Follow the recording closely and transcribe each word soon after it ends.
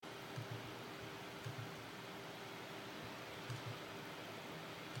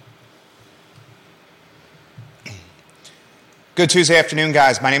Good Tuesday afternoon,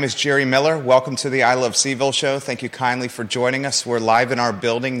 guys. My name is Jerry Miller. Welcome to the I Love CVille show. Thank you kindly for joining us. We're live in our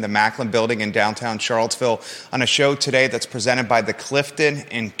building, the Macklin Building in downtown Charlottesville, on a show today that's presented by the Clifton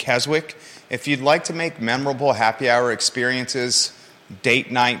in Keswick. If you'd like to make memorable happy hour experiences,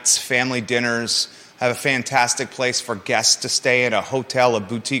 date nights, family dinners, have a fantastic place for guests to stay in a hotel, a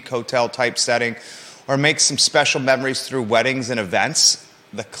boutique hotel type setting, or make some special memories through weddings and events,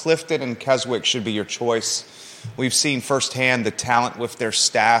 the Clifton in Keswick should be your choice. We've seen firsthand the talent with their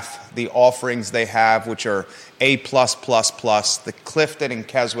staff, the offerings they have, which are A+++. The Clifton in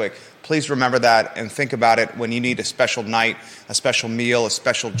Keswick, please remember that and think about it when you need a special night, a special meal, a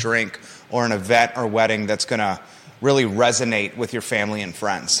special drink, or an event or wedding that's going to really resonate with your family and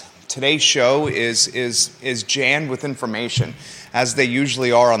friends. Today's show is jammed with information, as they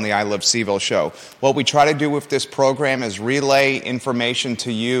usually are on the I Love CVille show. What we try to do with this program is relay information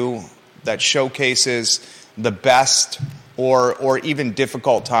to you that showcases the best or even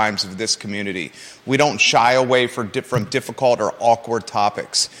difficult times of this community. We don't shy away from difficult or awkward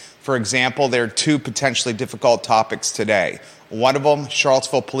topics. For example, there are two potentially difficult topics today. One of them,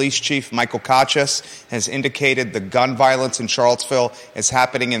 Charlottesville Police Chief Michael Kachas has indicated the gun violence in Charlottesville is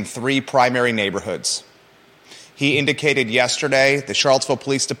happening in 3 primary neighborhoods. He indicated yesterday the Charlottesville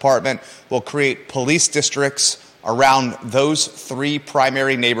Police Department will create police districts around those 3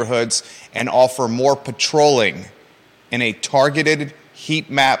 primary neighborhoods and offer more patrolling in a targeted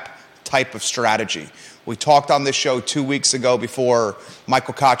heat map type of strategy. We talked on this show 2 weeks ago before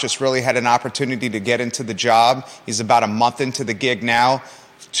Michael Kachas really had an opportunity to get into the job. He's about a month into the gig now.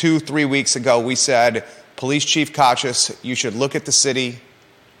 2-3 weeks ago, we said, Police Chief Kachas, you should look at the city.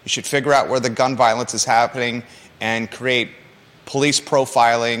 You should figure out where the gun violence is happening and create police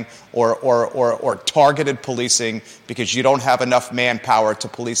profiling or targeted policing because you don't have enough manpower to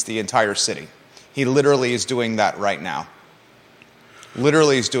police the entire city. He literally is doing that right now.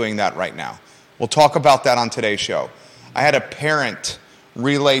 We'll talk about that on today's show. I had a parent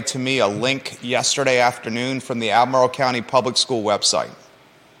relay to me a link yesterday afternoon from the Albemarle County Public School website.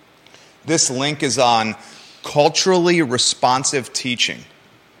 This link is on culturally responsive teaching.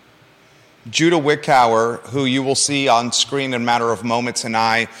 Judah Wickower, who you will see on screen in a matter of moments, and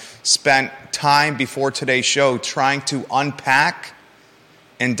I spent time before today's show trying to unpack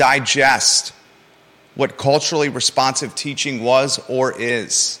and digest what culturally responsive teaching was or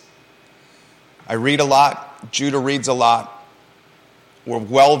is. I read a lot. Judah reads a lot. We're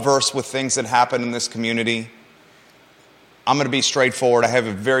well-versed with things that happen in this community. I'm going to be straightforward. I have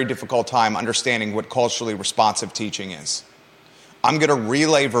a very difficult time understanding what culturally responsive teaching is. I'm going to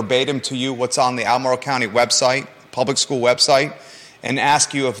relay verbatim to you what's on the Albemarle County website, public school website, and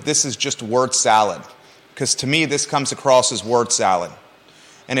ask you if this is just word salad. Because to me, this comes across as word salad.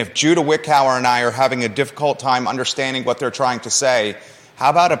 And if Judah Wickower and I are having a difficult time understanding what they're trying to say, how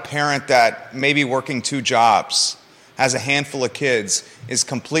about a parent that may be working 2 jobs, has a handful of kids, is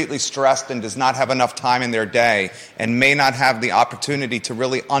completely stressed and does not have enough time in their day, and may not have the opportunity to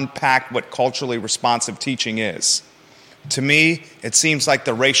really unpack what culturally responsive teaching is? To me, it seems like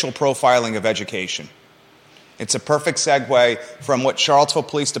the racial profiling of education. It's a perfect segue from what Charlottesville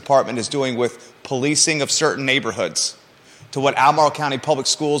Police Department is doing with policing of certain neighborhoods to what Albemarle County Public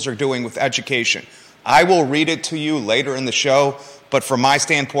Schools are doing with education. I will read it to you later in the show, but from my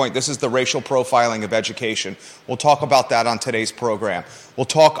standpoint, this is the racial profiling of education. We'll talk about that on today's program. We'll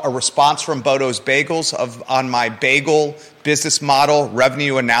talk a response from Bodo's Bagels on my bagel business model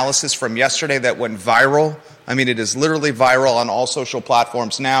revenue analysis from yesterday that went viral. I mean, it is literally viral on all social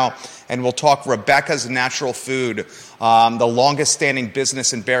platforms now. And we'll talk Rebecca's Natural Food, the longest standing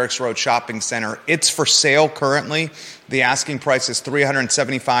business in Barracks Road Shopping Center. It's for sale currently. The asking price is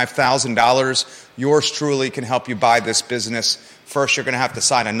 $375,000. Yours truly can help you buy this business. First, you're going to have to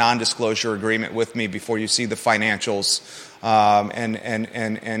sign a non-disclosure agreement with me before you see the financials and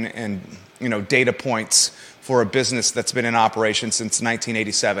data points for a business that's been in operation since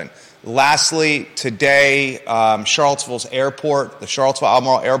 1987. Lastly, today, Charlottesville's airport, the Charlottesville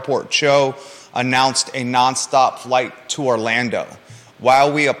Albemarle Airport Cho, announced a nonstop flight to Orlando.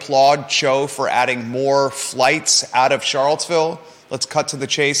 While we applaud Cho for adding more flights out of Charlottesville, let's cut to the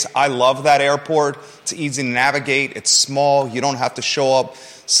chase. I love that airport. It's easy to navigate. It's small. You don't have to show up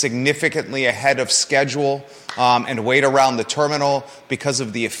significantly ahead of schedule and wait around the terminal because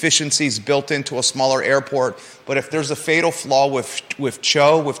of the efficiencies built into a smaller airport. But if there's a fatal flaw with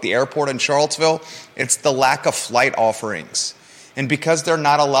Cho, with the airport in Charlottesville, it's the lack of flight offerings. And because there are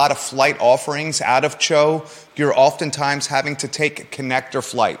not a lot of flight offerings out of Cho, you're oftentimes having to take connector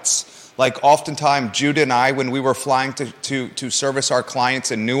flights. Like oftentimes Judah and I, when we were flying to service our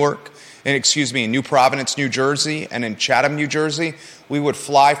clients in Newark, in New Providence, New Jersey, and in Chatham, New Jersey, we would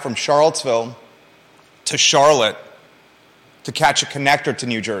fly from Charlottesville to Charlotte to catch a connector to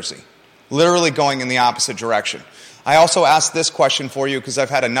New Jersey, literally going in the opposite direction. I also asked this question for you because I've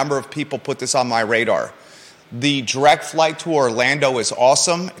had a number of people put this on my radar. The direct flight to Orlando is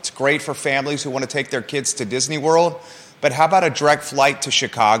awesome. It's great for families who want to take their kids to Disney World. But how about a direct flight to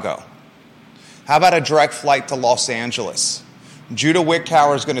Chicago? How about a direct flight to Los Angeles? Judah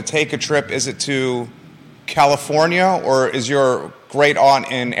Wickhauer is going to take a trip. Is it to California, or is your great aunt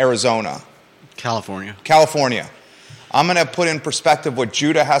in Arizona? California. California. I'm going to put in perspective what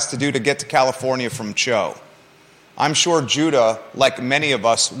Judah has to do to get to California from Cho. I'm sure Judah, like many of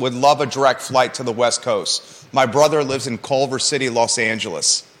us, would love a direct flight to the West Coast. My brother lives in Culver City, Los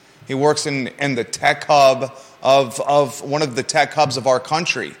Angeles. He works in the tech hub of one of the tech hubs of our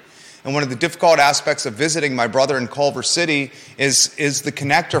country. And one of the difficult aspects of visiting my brother in Culver City is the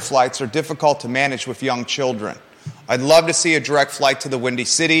connector flights are difficult to manage with young children. I'd love to see a direct flight to the Windy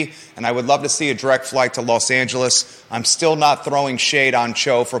City, and I would love to see a direct flight to Los Angeles. I'm still not throwing shade on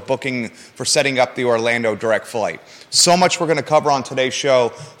Cho for setting up the Orlando direct flight. So much we're going to cover on today's show.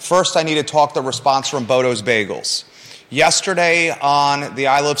 First, I need to talk the response from Bodo's Bagels. Yesterday on the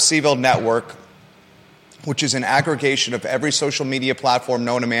I Love CVille network, which is an aggregation of every social media platform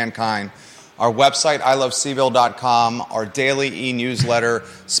known to mankind, our website, ilovecville.com, our daily e-newsletter,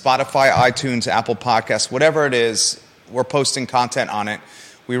 Spotify, iTunes, Apple Podcasts, whatever it is, we're posting content on it.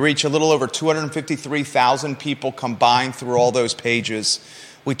 We reach a little over 253,000 people combined through all those pages.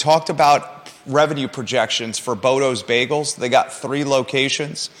 We talked about revenue projections for Bodo's Bagels. They got 3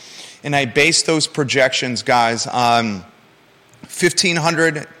 locations. And I based those projections, guys, on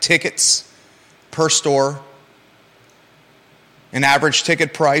 1,500 tickets per store, an average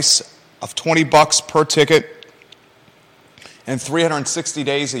ticket price of $20 per ticket, and 360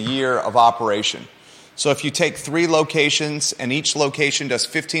 days a year of operation. So if you take 3 locations and each location does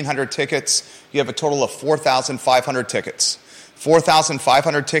 1,500 tickets, you have a total of 4,500 tickets.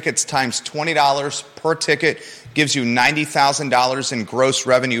 4,500 tickets times $20 per ticket gives you $90,000 in gross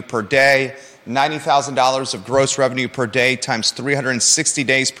revenue per day. $90,000 of gross revenue per day times 360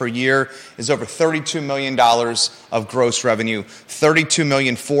 days per year is over $32 million of gross revenue,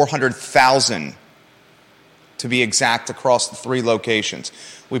 $32,400,000 to be exact across the 3 locations.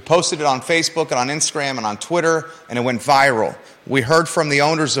 We posted it on Facebook and on Instagram and on Twitter, and it went viral. We heard from the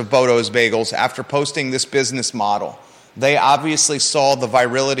owners of Bodo's Bagels after posting this business model. They obviously saw the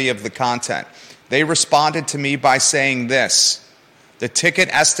virality of the content. They responded to me by saying this: the ticket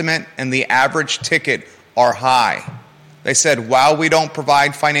estimate and the average ticket are high. They said, while we don't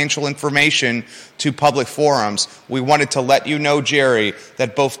provide financial information to public forums, we wanted to let you know, Jerry,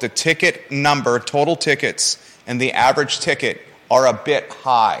 that both the ticket number, total tickets, and the average ticket are a bit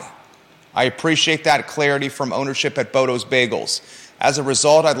high. I appreciate that clarity from ownership at Bodo's Bagels. As a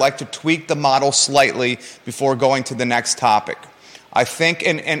result, I'd like to tweak the model slightly before going to the next topic. I think,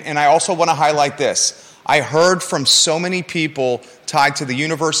 and I also want to highlight this. I heard from so many people tied to the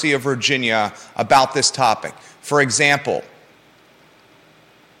University of Virginia about this topic. For example,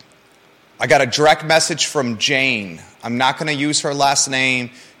 I got a direct message from Jane. I'm not going to use her last name.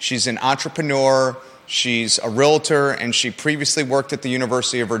 She's an entrepreneur, she's a realtor, and she previously worked at the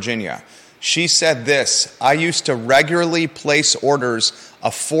University of Virginia. She said this: I used to regularly place orders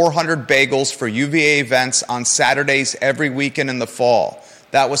of 400 bagels for UVA events on Saturdays every weekend in the fall.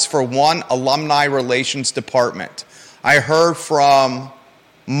 That was for one alumni relations department. I heard from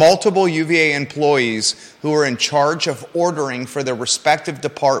multiple UVA employees who were in charge of ordering for their respective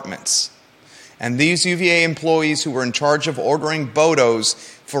departments. And these UVA employees who were in charge of ordering Bodo's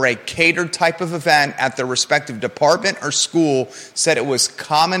for a catered type of event at their respective department or school said it was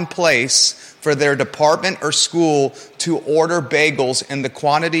commonplace for their department or school to order bagels in the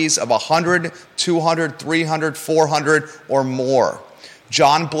quantities of 100, 200, 300, 400, or more.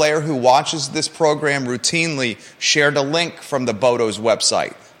 John Blair, who watches this program routinely, shared a link from the Bodo's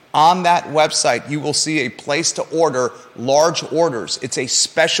website. On that website, you will see a place to order large orders. It's a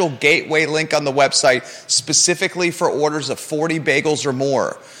special gateway link on the website specifically for orders of 40 bagels or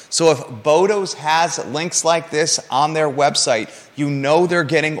more. So if Bodo's has links like this on their website, you know they're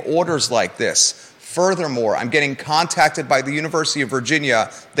getting orders like this. Furthermore, I'm getting contacted by the University of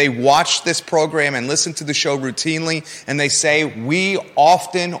Virginia. They watch this program and listen to the show routinely, and they say, we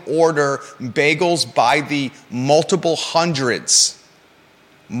often order bagels by the multiple hundreds.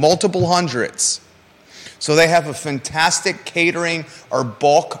 So they have a fantastic catering or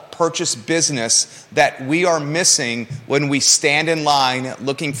bulk purchase business that we are missing when we stand in line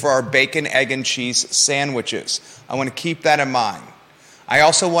looking for our bacon, egg, and cheese sandwiches. I want to keep that in mind. I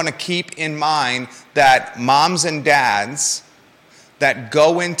also want to keep in mind that moms and dads that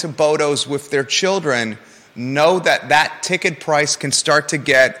go into Bodo's with their children know that that ticket price can start to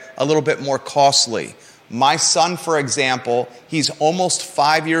get a little bit more costly. My son, for example, he's almost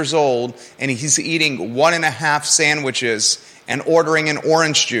 5 years old, and he's eating 1.5 sandwiches and ordering an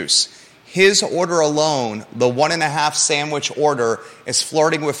orange juice. His order alone, the 1.5 sandwich order, is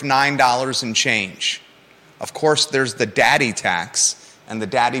flirting with $9 and change. Of course, there's the daddy tax, and the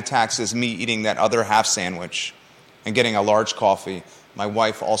daddy tax is me eating that other half sandwich and getting a large coffee. My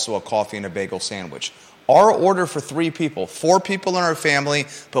wife also a coffee and a bagel sandwich. Our order for 3 people, 4 people in our family,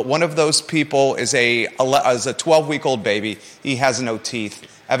 but one of those people is a 12-week-old baby. He has no teeth.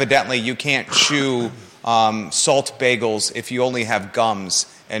 Evidently, you can't chew salt bagels if you only have gums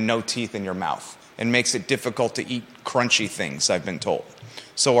and no teeth in your mouth. It makes it difficult to eat crunchy things, I've been told.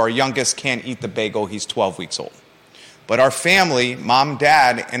 So our youngest can't eat the bagel. He's 12 weeks old. But our family, mom,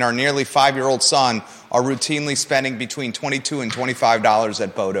 dad, and our nearly 5-year-old son are routinely spending between $22 and $25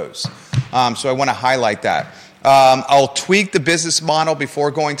 at Bodo's. So I want to highlight that. I'll tweak the business model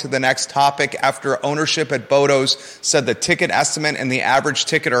before going to the next topic. After ownership at Bodo's said the ticket estimate and the average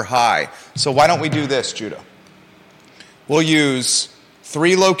ticket are high. So why don't we do this, Judah? We'll use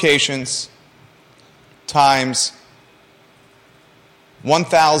 3 locations times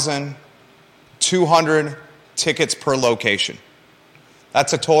 1,200 tickets per location.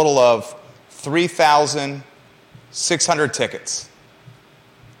 That's a total of 3,600 tickets.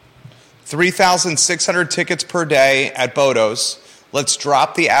 3,600 tickets per day at Bodo's. Let's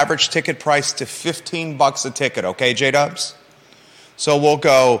drop the average ticket price to $15 a ticket, okay, J-Dubs? So we'll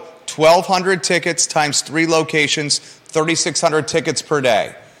go 1,200 tickets times 3 locations, 3,600 tickets per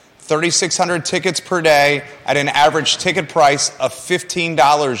day. 3,600 tickets per day at an average ticket price of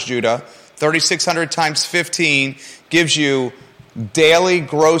 $15, Judah. 3,600 times 15 gives you daily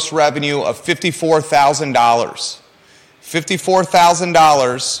gross revenue of $54,000.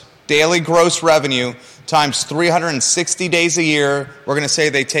 $54,000 daily gross revenue times 360 days a year. We're going to say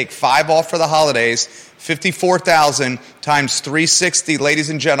they take 5 off for the holidays. 54,000 times 360, ladies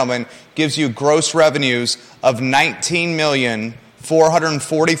and gentlemen, gives you gross revenues of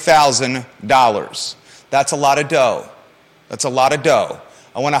 $19,440,000. That's a lot of dough. That's a lot of dough.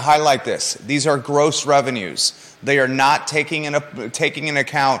 I want to highlight this. These are gross revenues. They are not taking into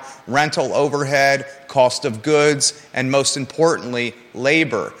account rental overhead, cost of goods, and most importantly,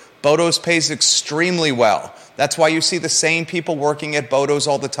 labor. Bodo's pays extremely well. That's why you see the same people working at Bodo's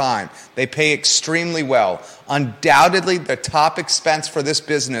all the time. They pay extremely well. Undoubtedly, the top expense for this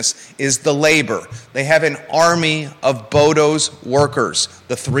business is the labor. They have an army of Bodo's workers,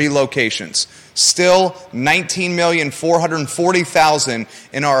 the 3 locations. Still, $19,440,000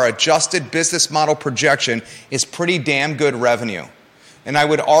 in our adjusted business model projection is pretty damn good revenue. And I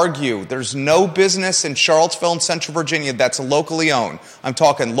would argue there's no business in Charlottesville and Central Virginia that's locally owned. I'm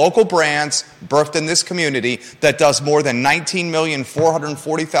talking local brands birthed in this community that does more than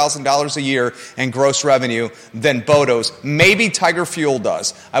 $19,440,000 a year in gross revenue than Bodo's. Maybe Tiger Fuel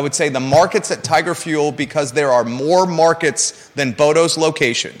does. I would say the markets at Tiger Fuel, because there are more markets than Bodo's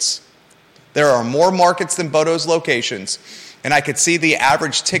locations. There are more markets than Bodo's locations. And I could see the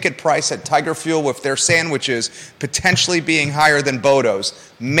average ticket price at Tiger Fuel with their sandwiches potentially being higher than Bodo's.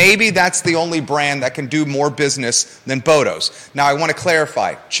 Maybe that's the only brand that can do more business than Bodo's. Now, I want to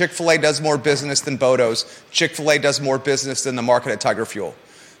clarify. Chick-fil-A does more business than Bodo's. Chick-fil-A does more business than the market at Tiger Fuel.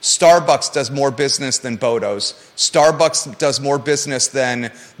 Starbucks does more business than Bodo's. Starbucks does more business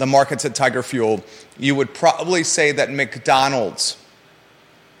than the markets at Tiger Fuel. You would probably say that McDonald's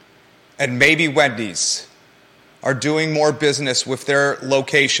and maybe Wendy's are doing more business with their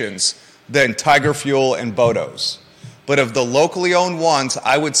locations than Tiger Fuel and Bodo's. But of the locally owned ones,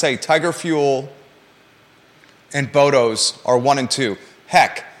 I would say Tiger Fuel and Bodo's are 1 and 2.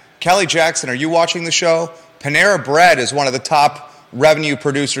 Heck, Kelly Jackson, are you watching the show? Panera Bread is one of the top revenue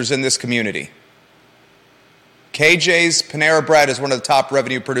producers in this community. KJ's Panera Bread is one of the top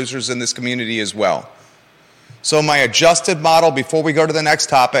revenue producers in this community as well. So my adjusted model, before we go to the next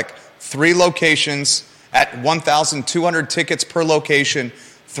topic, 3 locations at 1,200 tickets per location,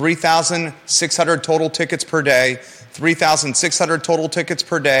 3,600 total tickets per day, 3,600 total tickets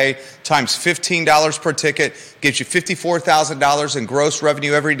per day times $15 per ticket gives you $54,000 in gross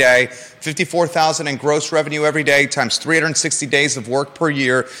revenue every day. $54,000 in gross revenue every day times 360 days of work per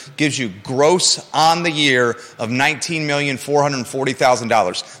year gives you gross on the year of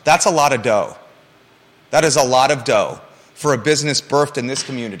 $19,440,000. That's a lot of dough. That is a lot of dough for a business birthed in this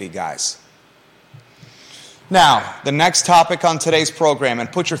community, guys. Now, the next topic on today's program,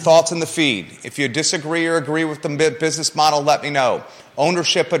 and put your thoughts in the feed. If you disagree or agree with the business model, let me know.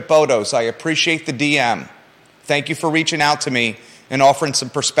 Ownership at Bodo's, I appreciate the DM. Thank you for reaching out to me and offering some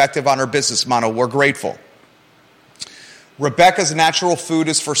perspective on our business model. We're grateful. Rebecca's Natural Food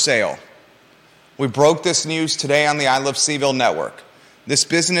is for sale. We broke this news today on the I Love CVille network. This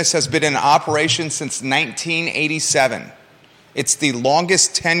business has been in operation since 1987. It's the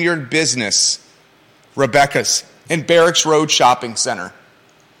longest tenured business, Rebecca's, in Barracks Road Shopping Center.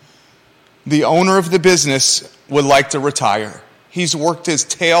 The owner of the business would like to retire. He's worked his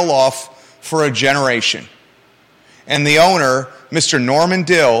tail off for a generation. And the owner, Mr. Norman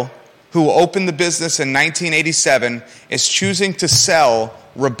Dill, who opened the business in 1987, is choosing to sell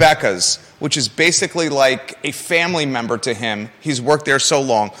Rebecca's, which is basically like a family member to him. He's worked there so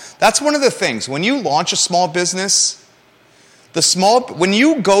long. That's one of the things. When you launch a small business, when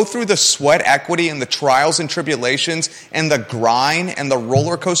you go through the sweat equity and the trials and tribulations and the grind and the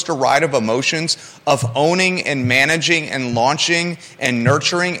roller coaster ride of emotions of owning and managing and launching and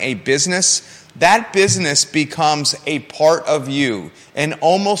nurturing a business, that business becomes a part of you. And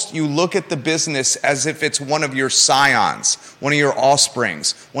almost you look at the business as if it's one of your scions, one of your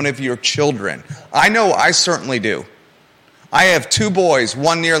offsprings, one of your children. I know I certainly do. I have two boys,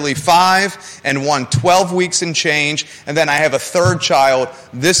 one nearly 5 and one 12 weeks and change. And then I have a third child,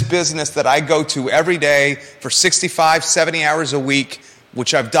 this business that I go to every day for 65, 70 hours a week,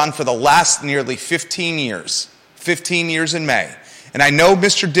 which I've done for the last nearly 15 years. 15 years in May. And I know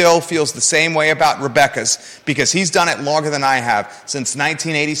Mr. Dill feels the same way about Rebecca's because he's done it longer than I have, since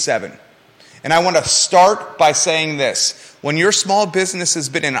 1987. And I want to start by saying this. When your small business has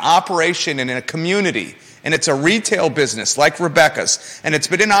been in operation and in a community, and it's a retail business like Rebecca's, and it's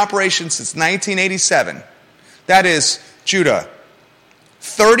been in operation since 1987, that is, Judah,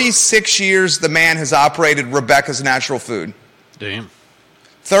 36 years the man has operated Rebecca's Natural Food. Damn.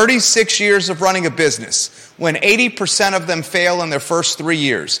 36 years of running a business, when 80% of them fail in their first 3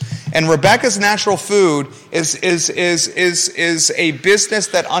 years. And Rebecca's Natural Food is a business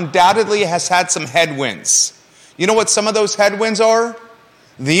that undoubtedly has had some headwinds. You know what some of those headwinds are?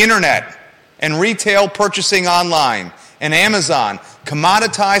 The internet and retail purchasing online and Amazon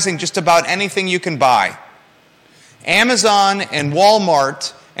commoditizing just about anything you can buy. Amazon and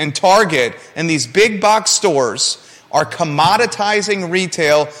Walmart and Target and these big box stores are commoditizing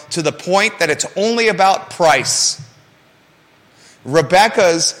retail to the point that it's only about price.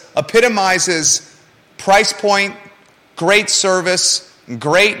 Rebecca's epitomizes price point, great service,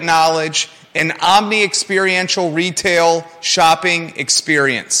 great knowledge, an omni-experiential retail shopping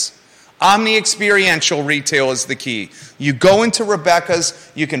experience. Omni-experiential retail is the key. You go into Rebecca's,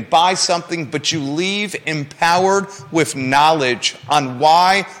 you can buy something, but you leave empowered with knowledge on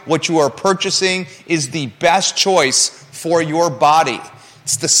why what you are purchasing is the best choice for your body.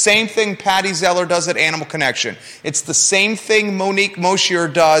 It's the same thing Patty Zeller does at Animal Connection. It's the same thing Monique Moshier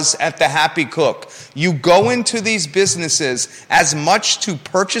does at The Happy Cook. You go into these businesses as much to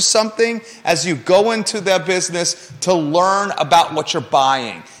purchase something as you go into their business to learn about what you're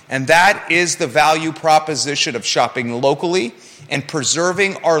buying. And that is the value proposition of shopping locally and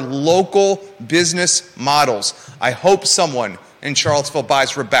preserving our local business models. I hope someone in Charlottesville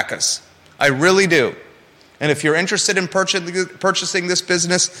buys Rebecca's. I really do. And if you're interested in purchasing this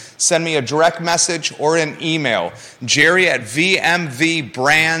business, send me a direct message or an email,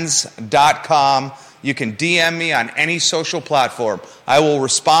 jerry@vmvbrands.com. You can DM me on any social platform. I will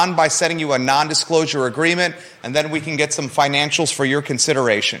respond by sending you a non-disclosure agreement, and then we can get some financials for your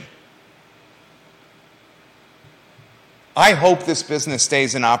consideration. I hope this business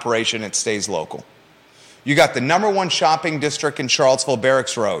stays in operation, it stays local. You got the number one shopping district in Charlottesville,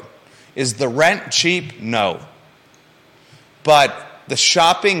 Barracks Road. Is the rent cheap? No. But the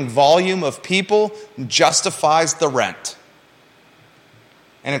shopping volume of people justifies the rent.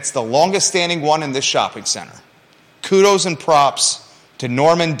 And it's the longest standing one in this shopping center. Kudos and props to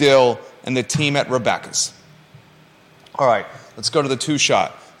Norman Dill and the team at Rebecca's. All right, let's go to the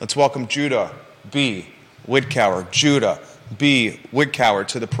two-shot. Let's welcome Judah B. Whitcower. Judah B. Whitcower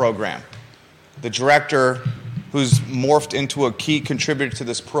to the program. The director who's morphed into a key contributor to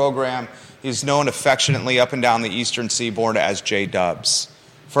this program. He's known affectionately up and down the eastern seaboard as J-Dubs.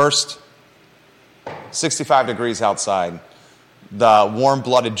 First, 65 degrees outside. The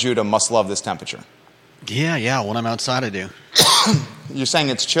warm-blooded Judah must love this temperature. Yeah, when I'm outside I do. You're saying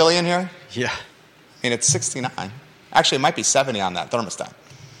it's chilly in here? Yeah. I mean, it's 69. Actually, it might be 70 on that thermostat.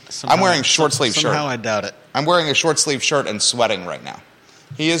 I'm wearing a short-sleeve shirt. Somehow I doubt it. I'm wearing a short-sleeve shirt and sweating right now.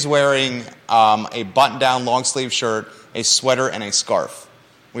 He is wearing a button-down long-sleeve shirt, a sweater, and a scarf.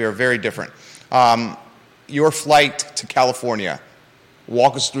 We are very different. your flight to California.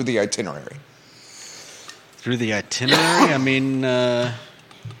 Walk us through the itinerary. Through the itinerary? I mean,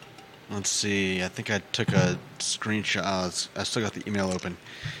 let's see. I think I took a screenshot. I still got the email open.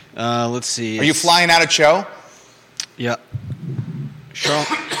 Let's see. Are you flying out of Cho? Yeah.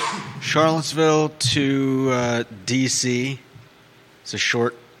 Charlottesville to D.C. It's a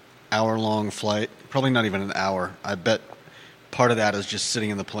short hour-long flight. Probably not even an hour. I bet part of that is just sitting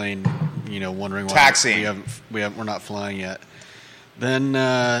in the plane, wondering why taxiing. We're not flying yet. Then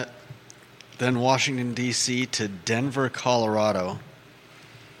Washington D.C. to Denver, Colorado,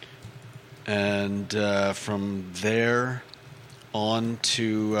 and from there on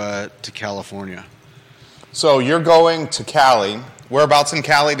to California. So you're going to Cali. Whereabouts in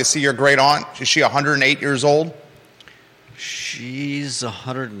Cali to see your great aunt? Is she 108 years old? She's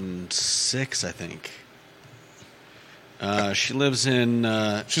 106, I think. She lives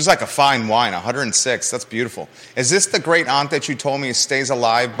in... She's like a fine wine, 106. That's beautiful. Is this the great aunt that you told me stays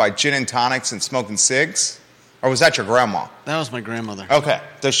alive by gin and tonics and smoking cigs? Or was that your grandma? That was my grandmother. Okay.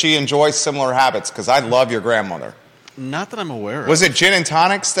 Does she enjoy similar habits? Because I love your grandmother. Not that I'm aware of. Was it gin and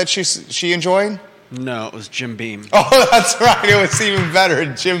tonics that she enjoyed? No, it was Jim Beam. Oh, that's right. It was even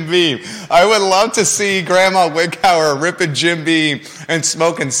better, Jim Beam. I would love to see Grandma Wickhauer ripping Jim Beam and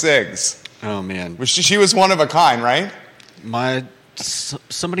smoking cigs. Oh, man. She was one of a kind, right?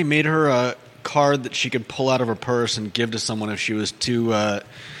 Somebody made her a card that she could pull out of her purse and give to someone if she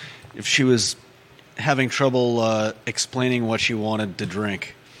was having trouble explaining what she wanted to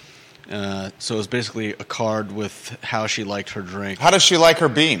drink. So it was basically a card with how she liked her drink. How does she like her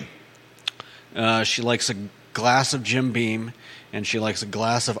beam? She likes a glass of Jim Beam, and she likes a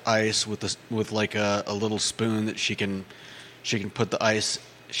glass of ice with like a little spoon that she can put the ice.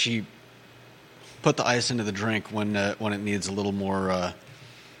 She put the ice into the drink when it needs a little more a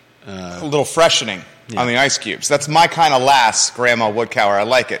little freshening on the ice cubes. That's my kind of lass, Grandma Woodcower. I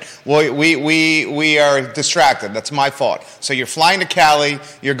like it. Well, we are distracted. That's my fault. So you're flying to Cali.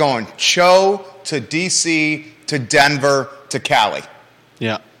 You're going Cho to D.C. to Denver to Cali.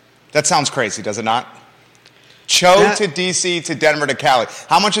 Yeah. That sounds crazy, does it not? Cho to D.C. to Denver to Cali.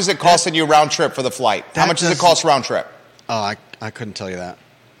 How much is it costing you round trip for the flight? How much does it cost round trip? Oh, I couldn't tell you that.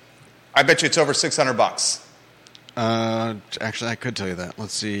 I bet you it's over $600. Actually, I could tell you that.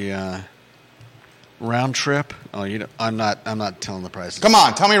 Let's see. Round trip. Oh, I'm not telling the prices. Come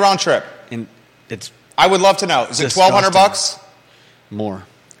on, tell me round trip. It's. I would love to know. Is it $1,200? More.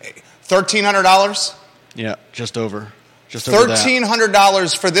 $1,300? Yeah, just over.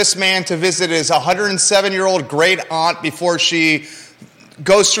 $1,300 for this man to visit his 107-year-old great aunt before she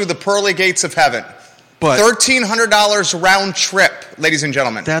goes through the pearly gates of heaven. But $1,300 round trip, ladies and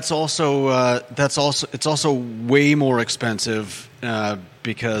gentlemen. It's also way more expensive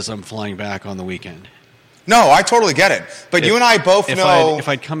because I'm flying back on the weekend. No, I totally get it. But you and I both know if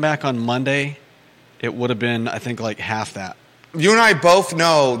I'd come back on Monday, it would have been, I think, like half that. You and I both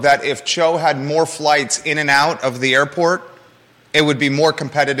know that if Cho had more flights in and out of the airport, it would be more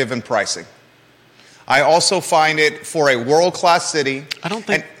competitive in pricing. I also find it for a world-class city. I don't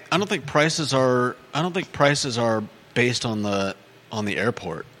think prices are based on the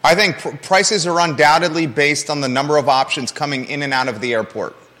airport. I think prices are undoubtedly based on the number of options coming in and out of the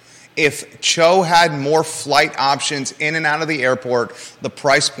airport. If Cho had more flight options in and out of the airport, the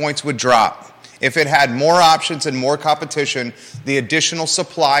price points would drop. If it had more options and more competition, the additional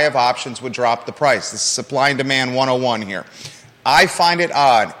supply of options would drop the price. This is supply and demand 101 here. I find it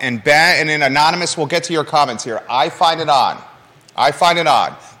odd, and in Anonymous, we'll get to your comments here. I find it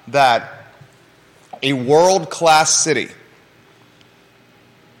odd that a world-class city,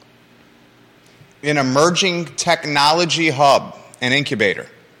 an emerging technology hub and incubator,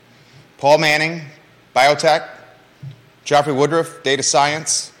 Paul Manning, biotech, Geoffrey Woodruff, data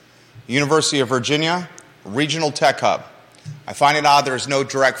science, University of Virginia, regional tech hub. I find it odd there's no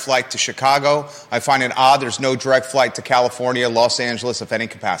direct flight to Chicago. I find it odd there's no direct flight to California, Los Angeles, of any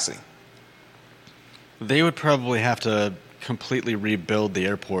capacity. They would probably have to completely rebuild the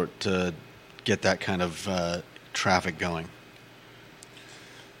airport to get that kind of traffic going.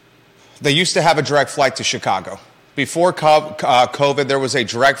 They used to have a direct flight to Chicago. Before COVID, there was a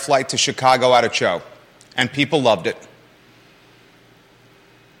direct flight to Chicago out of Cho, and people loved it.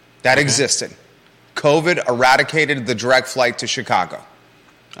 That existed. COVID eradicated the direct flight to Chicago.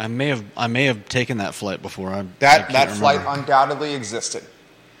 I may have taken that flight before. That flight undoubtedly existed.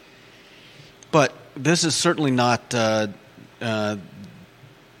 But this is certainly not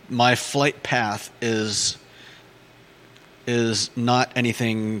my flight path is not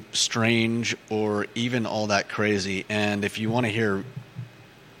anything strange or even all that crazy. And if you want to hear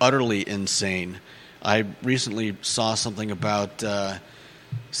utterly insane, I recently saw something about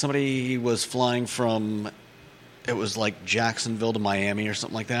somebody was flying from, it was like Jacksonville to Miami or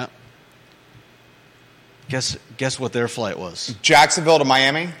something like that. Guess what their flight was? Jacksonville to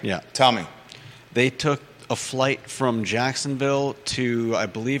Miami? Yeah. Tell me. They took a flight from Jacksonville to, I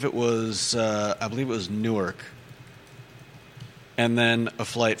believe it was Newark, and then a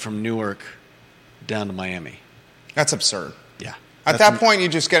flight from Newark down to Miami. That's absurd. Yeah. At that point, you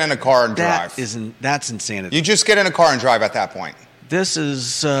just get in a car and drive. That's insanity. You just get in a car and drive at that point. This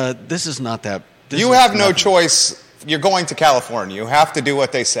is not that. You have no choice. You're going to California. You have to do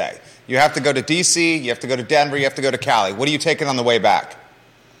what they say. You have to go to D.C., you have to go to Denver, you have to go to Cali. What are you taking on the way back?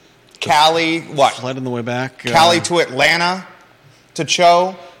 Cali, what? Flight on the way back. Cali to Atlanta to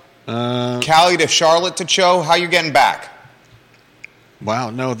Cho. Cali to Charlotte to Cho. How are you getting back?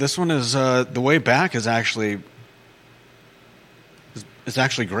 Wow, no, this one is, the way back is actually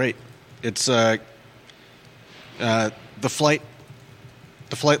great. It's, the flight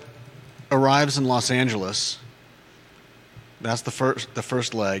arrives in Los Angeles. That's the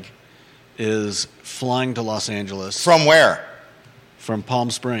first leg. Is flying to Los Angeles. From where? From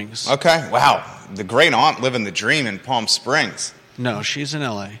Palm Springs. Okay. Wow. The great aunt living the dream in Palm Springs. No, she's in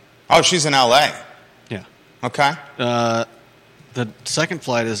L.A. Oh, she's in L.A. Yeah. Okay. The second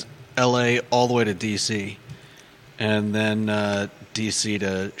flight is L.A. all the way to D.C. and then D.C.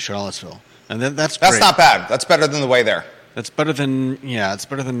 to Charlottesville. And then that's great. Not bad. That's better than the way there. It's better than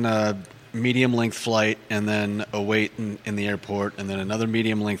medium length flight and then a wait in the airport and then another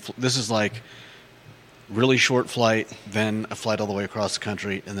medium length. This is like really short flight, then a flight all the way across the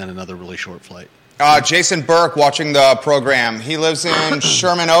country, and then another really short flight. Jason Burke watching the program. He lives in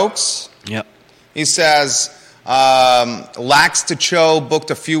Sherman Oaks. Yep. He says Lax to Cho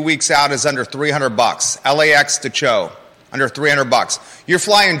booked a few weeks out is under $300. LAX to Cho under $300. You're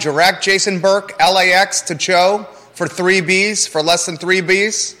flying direct, Jason Burke, LAX to Cho. For 3 Bs, for less than 3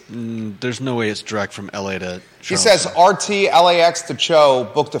 Bs? There's no way it's direct from LA to Charlotte. He says RT LAX to Cho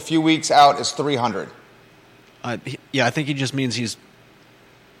booked a few weeks out is $300. Yeah, I think he just means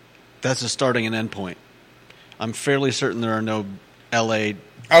that's a starting and end point. I'm fairly certain there are no LA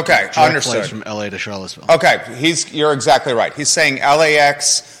direct flights understood from LA to Charlottesville. Okay, you're exactly right. He's saying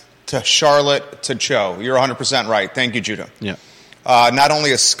LAX to Charlotte to Cho. You're 100% right. Thank you, Judah. Yeah. Not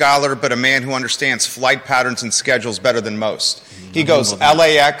only a scholar, but a man who understands flight patterns and schedules better than most. He goes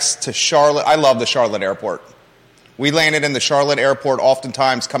LAX to Charlotte. I love the Charlotte airport. We landed in the Charlotte airport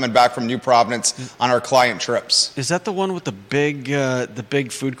oftentimes coming back from New Providence on our client trips. Is that the one with the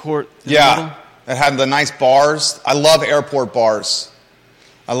big food court in yeah, the middle? It had the nice bars. I love airport bars.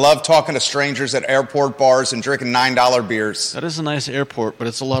 I love talking to strangers at airport bars and drinking $9 beers. That is a nice airport, but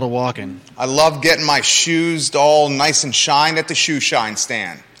it's a lot of walking. I love getting my shoes all nice and shined at the shoe shine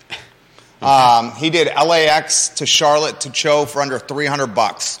stand. He did LAX to Charlotte to Cho for under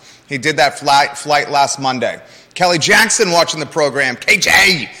 $300. He did that flight last Monday. Kelly Jackson watching the program.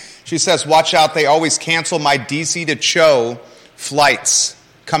 KJ! She says, watch out, they always cancel my DC to Cho flights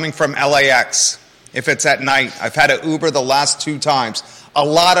coming from LAX if it's at night. I've had an Uber the last 2 times. A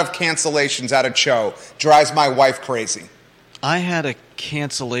lot of cancellations out of Cho. Drives my wife crazy. I had a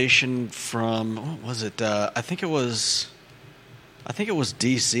cancellation from, what was it? I think it was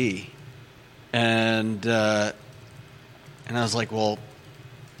DC. And I was like, well,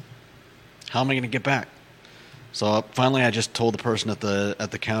 how am I going to get back? So finally I just told the person at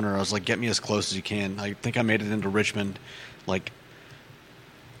the counter, I was like, get me as close as you can. I think I made it into Richmond like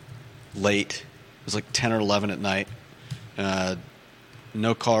late. It was like 10 or 11 at night.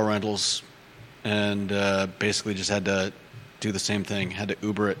 No car rentals, and basically just had to do the same thing, had to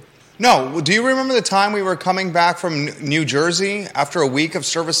Uber it. No, do you remember the time we were coming back from New Jersey after a week of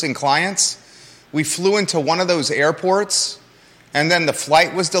servicing clients? We flew into one of those airports, and then the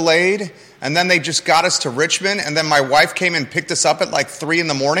flight was delayed, and then they just got us to Richmond, and then my wife came and picked us up at like 3 in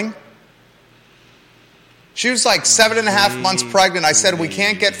the morning. She was like 7.5 months pregnant. I said, we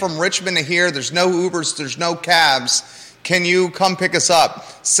can't get from Richmond to here. There's no Ubers. There's no cabs. Can you come pick us up?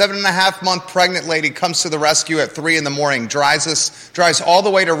 7.5 month pregnant lady comes to the rescue at 3 in the morning, drives all the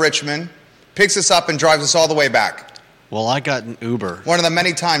way to Richmond, picks us up, and drives us all the way back. Well, I got an Uber. One of the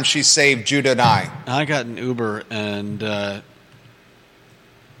many times she saved Judah and I. I got an Uber, and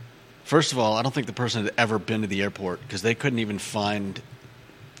first of all, I don't think the person had ever been to the airport because they couldn't even find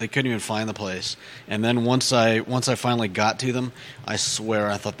the place. And then once I finally got to them, I swear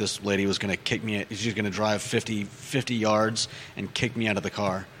I thought this lady was going to kick me. She was going to drive 50 yards and kick me out of the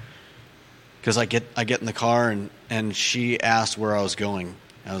car. Because I get in the car and she asked where I was going.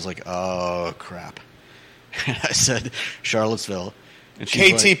 I was like, oh crap. And I said Charlottesville, And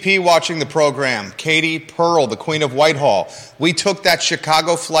she's like, KTP watching the program. Katie Pearl, the Queen of Whitehall. We took that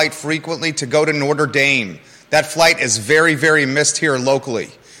Chicago flight frequently to go to Notre Dame. That flight is very, very missed here locally.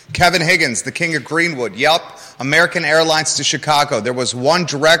 Kevin Higgins, the King of Greenwood. Yup, American Airlines to Chicago. There was one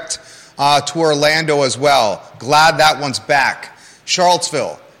direct to Orlando as well. Glad that one's back.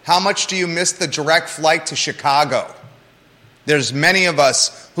 Charlottesville, how much do you miss the direct flight to Chicago? There's many of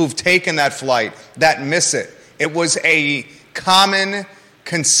us who've taken that flight that miss it. It was a common,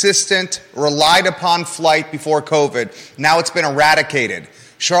 consistent, relied upon flight before COVID. Now it's been eradicated.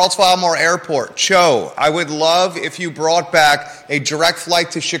 Charlottesville Airport, Cho, I would love if you brought back a direct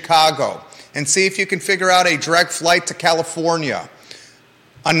flight to Chicago and see if you can figure out a direct flight to California.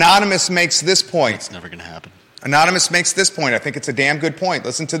 Anonymous makes this point. It's never going to happen. Anonymous makes this point. I think it's a damn good point.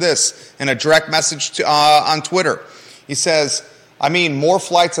 Listen to this in a direct message on Twitter. He says, I mean, more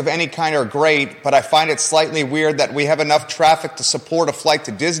flights of any kind are great, but I find it slightly weird that we have enough traffic to support a flight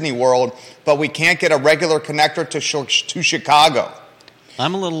to Disney World, but we can't get a regular connector to Chicago.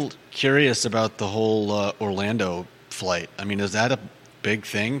 I'm a little curious about the whole Orlando flight. I mean, is that a big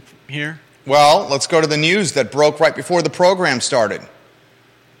thing here? Well, let's go to the news that broke right before the program started.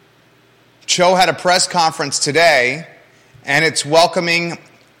 Cho had a press conference today, and it's welcoming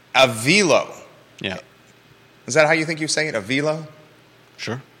CVille. Yeah. Is that how you think you say it, CVille?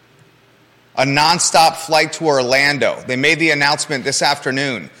 Sure. A nonstop flight to Orlando. They made the announcement this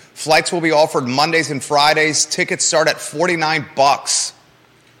afternoon. Flights will be offered Mondays and Fridays. Tickets start at $49.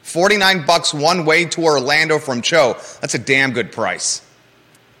 $49 one way to Orlando from Cho. That's a damn good price.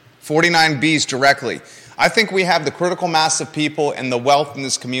 49 Bs directly. I think we have the critical mass of people and the wealth in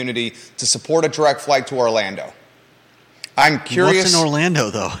this community to support a direct flight to Orlando. I'm curious. What's in Orlando,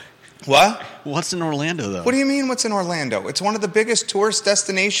 though? What? What's in Orlando, though? What do you mean what's in Orlando? It's one of the biggest tourist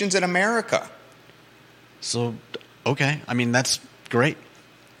destinations in America. So, okay. I mean, that's great.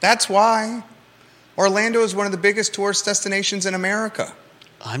 That's why. Orlando is one of the biggest tourist destinations in America.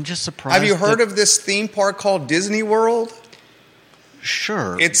 I'm just surprised. Have you heard of this theme park called Disney World?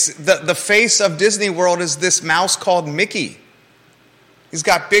 Sure. It's the face of Disney World is this mouse called Mickey. He's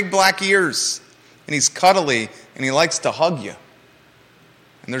got big black ears, and he's cuddly, and he likes to hug you.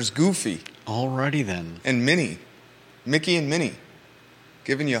 And there's Goofy. Alrighty then. And Minnie. Mickey and Minnie.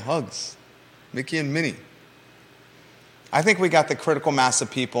 Giving you hugs. Mickey and Minnie. I think we got the critical mass of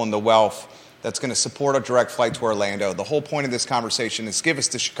people and the wealth that's going to support a direct flight to Orlando. The whole point of this conversation is give us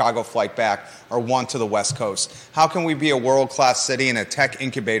the Chicago flight back or one to the West Coast. How can we be a world-class city and a tech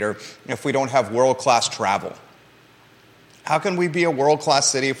incubator if we don't have world-class travel? How can we be a world-class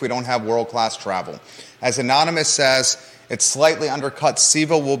city if we don't have world-class travel? As Anonymous says, it slightly undercuts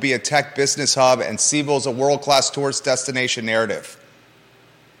CVille will be a tech business hub and CVille is a world-class tourist destination narrative.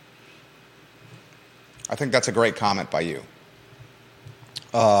 I think that's a great comment by you,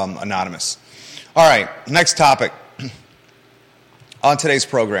 Anonymous. All right, next topic on today's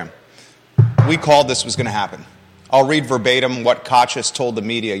program. We called this was going to happen. I'll read verbatim what Kachis told the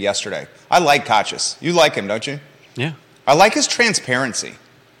media yesterday. I like Kachis. You like him, don't you? Yeah. I like his transparency.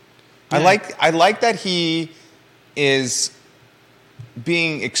 Yeah. I like that he is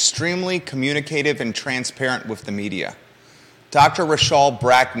being extremely communicative and transparent with the media. Dr. Rachel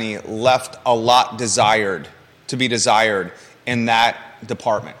Brackney left a lot to be desired in that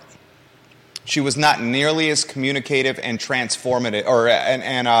department. She was not nearly as communicative and transformative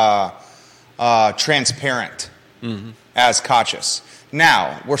transparent as Kachis.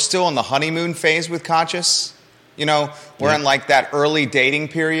 Now, we're still in the honeymoon phase with Kachis. You know, we're in like that early dating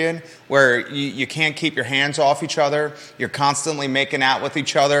period where you can't keep your hands off each other. You're constantly making out with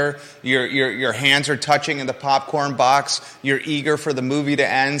each other. Your hands are touching in the popcorn box. You're eager for the movie to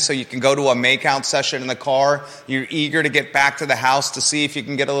end so you can go to a makeout session in the car. You're eager to get back to the house to see if you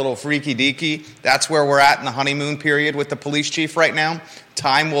can get a little freaky deaky. That's where we're at in the honeymoon period with the police chief right now.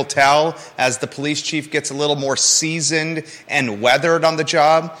 Time will tell as the police chief gets a little more seasoned and weathered on the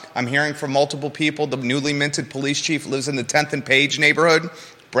job. I'm hearing from multiple people. The newly minted police chief lives in the 10th and Page neighborhood.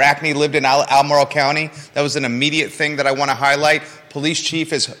 Brackney lived in Albemarle County. That was an immediate thing that I want to highlight. Police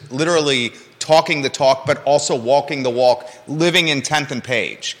chief is literally talking the talk, but also walking the walk, living in 10th and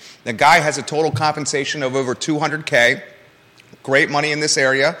Page. The guy has a total compensation of over $200K. Great money in this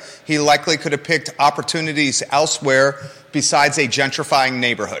area. He likely could have picked opportunities elsewhere besides a gentrifying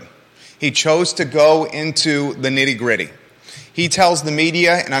neighborhood. He chose to go into the nitty-gritty. He tells the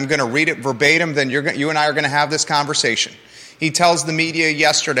media, and I'm going to read it verbatim, then you and I are going to have this conversation. He tells the media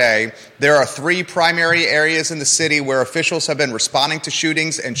yesterday, there are 3 primary areas in the city where officials have been responding to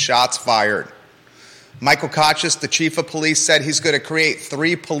shootings and shots fired. Michael Kachis, the chief of police, said he's going to create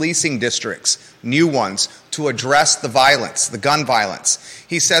 3 policing districts. new ones, to address the violence, the gun violence.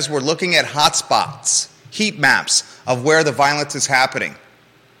 He says we're looking at hotspots, heat maps of where the violence is happening.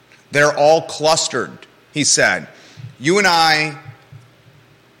 They're all clustered, he said. You and I,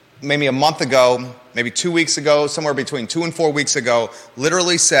 maybe a month ago, maybe 2 weeks ago, somewhere between 2 and 4 weeks ago,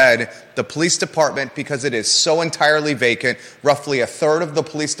 literally said the police department, because it is so entirely vacant, roughly a third of the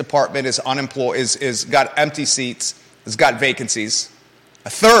police department is unemployed, is got empty seats, has got vacancies. A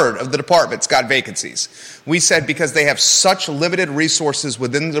third of the department's got vacancies. We said because they have such limited resources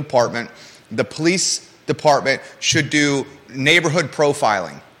within the department, the police department should do neighborhood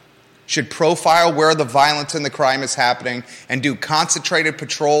profiling, should profile where the violence and the crime is happening and do concentrated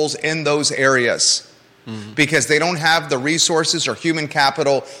patrols in those areas because they don't have the resources or human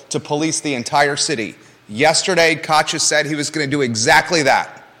capital to police the entire city. Yesterday, Koch said he was going to do exactly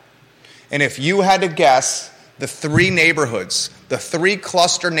that. And if you had to guess the three neighborhoods, the three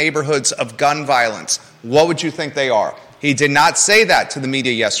cluster neighborhoods of gun violence, what would you think they are? He did not say that to the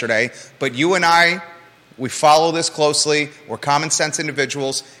media yesterday, but you and I, we follow this closely. We're common sense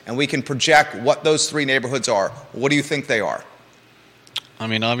individuals, and we can project what those three neighborhoods are. What do you think they are? I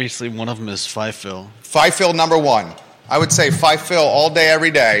mean, obviously one of them is CVille. CVille, number one. I would say CVille all day,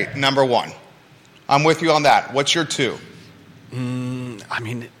 every day, number one. I'm with you on that. What's your two? I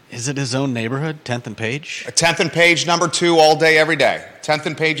mean, is it his own neighborhood, 10th and Page? 10th and Page, number two, all day, every day. 10th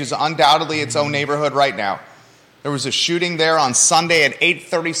and Page is undoubtedly its own neighborhood right now. There was a shooting there on Sunday at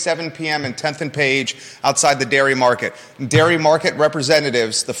 8:37 p.m. in 10th and Page outside the Dairy Market. Dairy Market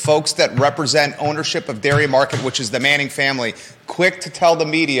representatives, the folks that represent ownership of Dairy Market, which is the Manning family, quick to tell the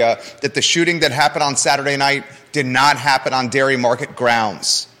media that the shooting that happened on Saturday night did not happen on Dairy Market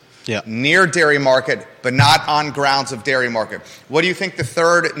grounds. Yeah. Near Dairy Market, but not on grounds of Dairy Market. What do you think the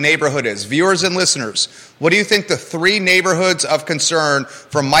third neighborhood is? Viewers and listeners, what do you think the three neighborhoods of concern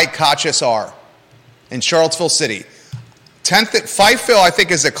for Mike Kochis are in Charlottesville City? CVille, I think,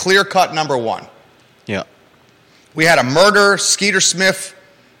 is a clear-cut number one. Yeah. We had a murder, Skeeter Smith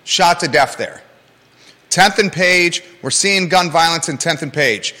shot to death there. 10th and Page, we're seeing gun violence in 10th and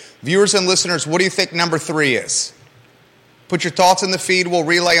Page. Viewers and listeners, what do you think number three is? Put your thoughts in the feed. We'll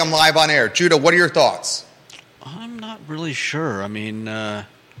relay them live on air. Judah, what are your thoughts? I'm not really sure. I mean, I'm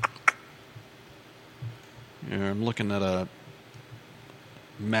looking at a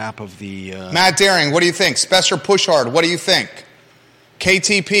map of the... Matt Daring, what do you think? Spencer Pushard, what do you think?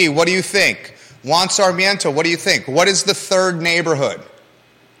 KTP, what do you think? Juan Sarmiento, what do you think? What is the third neighborhood?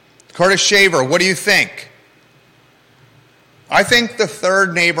 Curtis Shaver, what do you think? I think the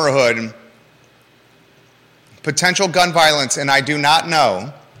third neighborhood... potential gun violence, and I do not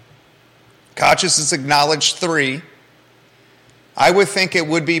know. Kochis has acknowledged three. I would think it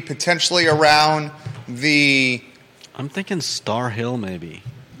would be potentially around the... I'm thinking Star Hill, maybe.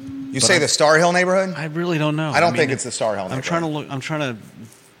 You say the Star Hill neighborhood? I really don't know. I don't think it's the Star Hill neighborhood.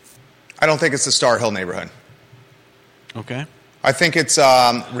 I don't think it's the Star Hill neighborhood. Okay. I think it's...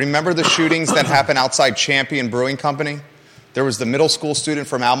 remember the shootings that happened outside Champion Brewing Company? There was the middle school student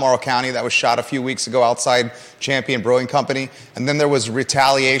from Albemarle County that was shot a few weeks ago outside Champion Brewing Company. And then there was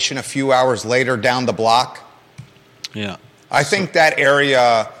retaliation a few hours later down the block. Yeah. I think that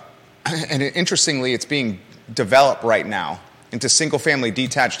area, and interestingly, it's being developed right now into single-family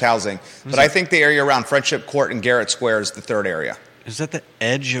detached housing. But I think the area around Friendship Court and Garrett Square is the third area. Is that the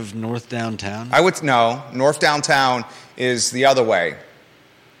edge of North Downtown? No. North Downtown is the other way.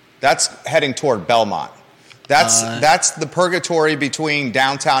 That's heading toward Belmont. That's the purgatory between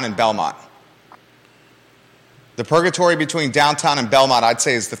downtown and Belmont. The purgatory between downtown and Belmont, I'd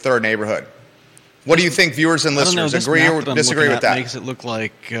say, is the third neighborhood. What do you think, viewers and listeners? Agree or disagree with that? Makes it look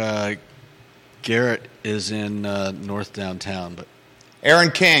like Garrett is in North Downtown. But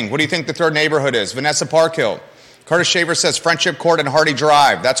Aaron King, what do you think the third neighborhood is? Vanessa Parkhill. Curtis Shaver says Friendship Court and Hardy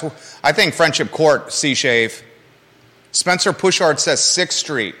Drive. I think Friendship Court, C-Shave. Spencer Pushard says 6th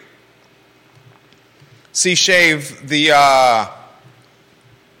Street. C-Shave, the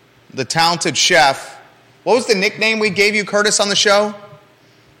talented chef. What was the nickname we gave you, Curtis, on the show?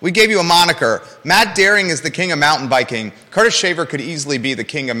 We gave you a moniker. Matt Daring is the king of mountain biking. Curtis Shaver could easily be the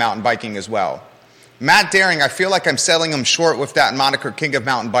king of mountain biking as well. Matt Daring, I feel like I'm selling him short with that moniker, king of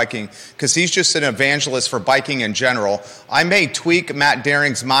mountain biking, because he's just an evangelist for biking in general. I may tweak Matt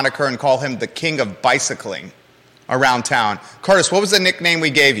Daring's moniker and call him the king of bicycling around town. Curtis, what was the nickname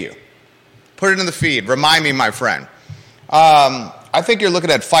we gave you? Put it in the feed. Remind me, my friend. I think you're looking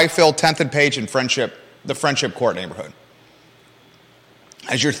at CVille, 10th and Page, and the Friendship Court neighborhood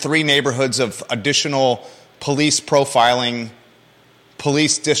as your three neighborhoods of additional police profiling,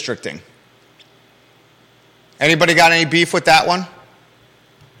 police districting. Anybody got any beef with that one?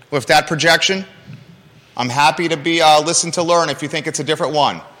 with that projection? I'm happy to be listen to learn if you think it's a different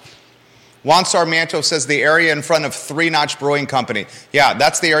one. Juan Sarmiento says the area in front of Three Notch Brewing Company. Yeah,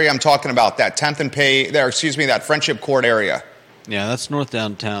 that's the area I'm talking about, that 10th and Pay, that Friendship Court area. Yeah, that's north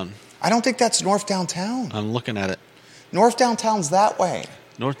downtown. I don't think that's north downtown. I'm looking at it. North downtown's that way.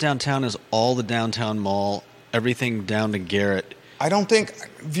 North downtown is all the downtown mall, everything down to Garrett. I don't think,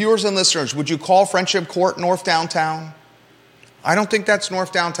 viewers and listeners, would you call Friendship Court north downtown? I don't think that's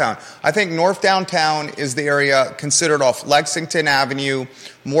north downtown. I think north downtown is the area considered off Lexington Avenue,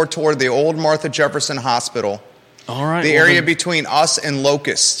 more toward the old Martha Jefferson Hospital. All right. The area between us and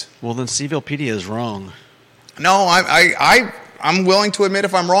Locust. Well, then CVillepedia is wrong. No, I'm willing to admit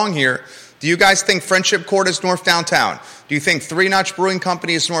if I'm wrong here. Do you guys think Friendship Court is north downtown? Do you think Three Notch Brewing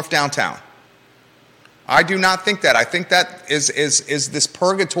Company is north downtown? I do not think that. I think that is this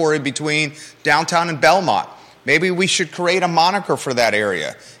purgatory between downtown and Belmont. Maybe we should create a moniker for that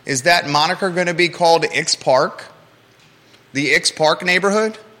area. Is that moniker going to be called Ix Park? The Ix Park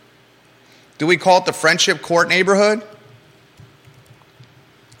neighborhood? Do we call it the Friendship Court neighborhood?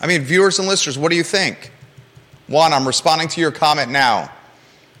 I mean, viewers and listeners, what do you think? Juan, I'm responding to your comment now.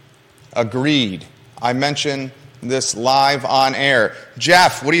 Agreed. I mentioned this live on air.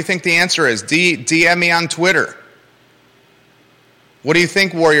 Jeff, what do you think the answer is? DM me on Twitter. What do you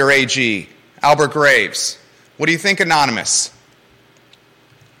think, Warrior AG? Albert Graves. What do you think, Anonymous?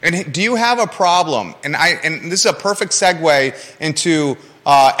 And do you have a problem? And this is a perfect segue into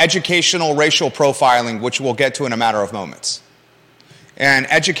educational racial profiling, which we'll get to in a matter of moments. And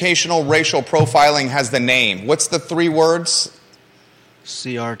educational racial profiling has the name. What's the 3 words?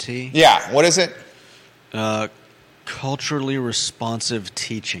 CRT? Yeah, what is it? Culturally responsive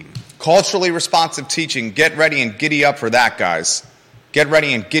teaching. Culturally responsive teaching. Get ready and giddy up for that, guys. Get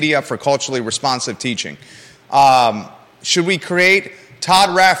ready and giddy up for culturally responsive teaching. Should we create,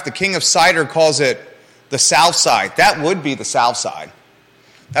 Todd Raff, the king of cider, calls it the South Side. That would be the South Side.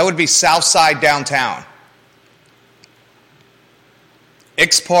 That would be South Side downtown.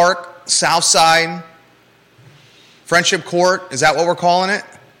 Ix Park, South Side, Friendship Court, is that what we're calling it?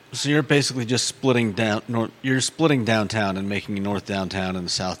 So you're basically just splitting you're splitting downtown and making north downtown and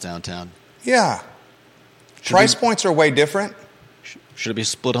south downtown. Yeah. Price points are way different. Should it be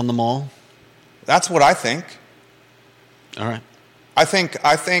split on the mall? That's what I think. All right. I think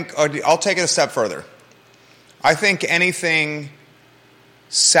I'll take it a step further. I think anything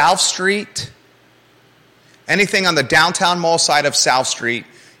South Street, anything on the downtown mall side of South Street,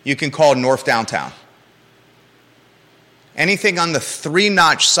 you can call north downtown. Anything on the Three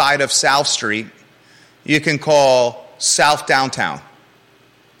Notch side of South Street, you can call south downtown.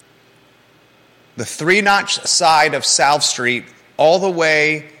 The Three Notch side of South Street, all the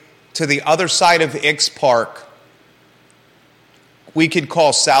way to the other side of Ix Park, we could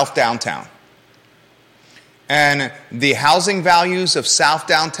call south downtown. And the housing values of south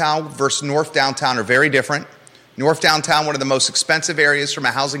downtown versus north downtown are very different. North downtown, one of the most expensive areas from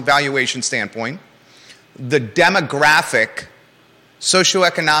a housing valuation standpoint. The demographic,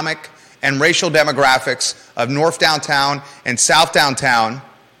 socioeconomic, and racial demographics of north downtown and south downtown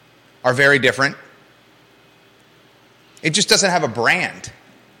are very different. It just doesn't have a brand.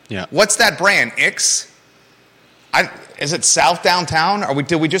 Yeah. What's that brand? Ix? Is it South Downtown?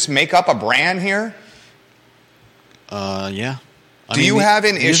 Did we just make up a brand here? Yeah. Do you have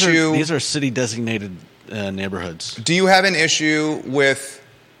an issue? These are city-designated neighborhoods. Do you have an issue with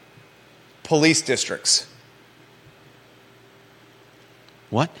police districts?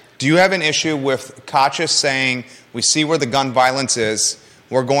 What? Do you have an issue with Kacha saying, we see where the gun violence is,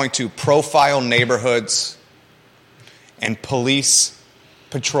 we're going to profile neighborhoods, and police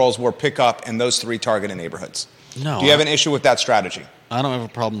patrols will pick up in those 3 targeted neighborhoods? No. Do you have an issue with that strategy? I don't have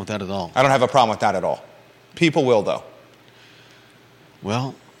a problem with that at all. I don't have a problem with that at all. People will, though.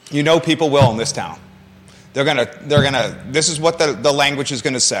 Well, you know people will in this town. They're gonna, this is what the language is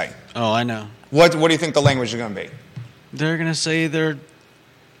going to say. Oh, I know. What do you think the language is going to be? They're going to say they're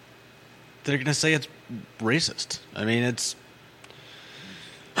going to say it's racist. I mean, it's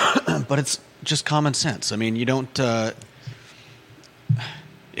but it's just common sense. I mean, you don't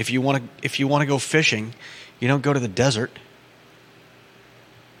if you want to go fishing, you don't go to the desert.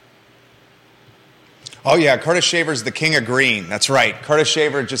 Oh, yeah, Curtis Shaver's the king of green. That's right. Curtis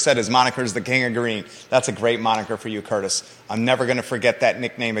Shaver just said his moniker is the king of green. That's a great moniker for you, Curtis. I'm never going to forget that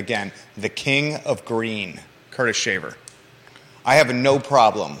nickname again. The king of green, Curtis Shaver. I have no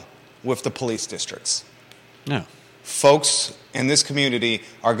problem with the police districts. No. Folks in this community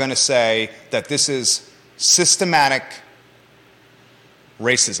are going to say that this is systematic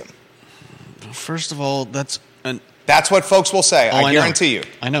racism. First of all, that's That's what folks will say. I guarantee you.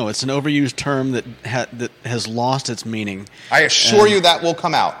 I know. It's an overused term that has lost its meaning. I assure you that will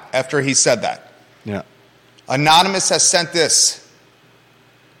come out after he said that. Yeah. Anonymous has sent this.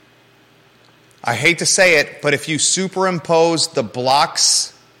 I hate to say it, but if you superimpose the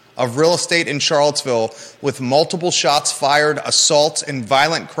blocks of real estate in Charlottesville with multiple shots fired, assaults, and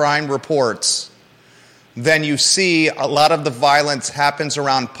violent crime reports, then you see a lot of the violence happens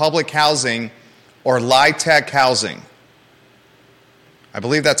around public housing or LIHTC housing. I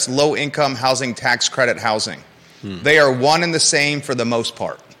believe that's low-income housing tax credit housing. They are one and the same for the most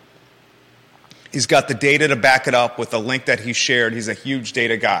part. He's got the data to back it up with a link that he shared. He's a huge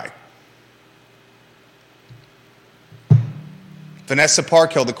data guy. Vanessa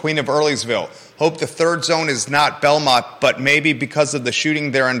Parkhill, the Queen of Earlysville. Hope the third zone is not Belmont, but maybe because of the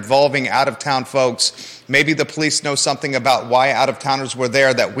shooting they're involving out-of-town folks. Maybe the police know something about why out-of-towners were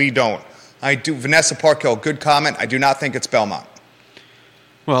there that we don't. I do. Vanessa Parkhill, good comment. I do not think it's Belmont.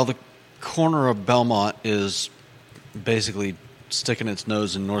 Well, the corner of Belmont is basically sticking its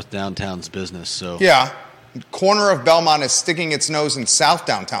nose in North Downtown's business. So yeah, corner of Belmont is sticking its nose in South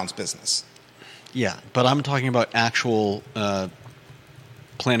Downtown's business. Yeah, but I'm talking about actual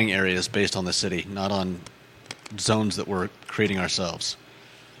planning areas based on the city, not on zones that we're creating ourselves.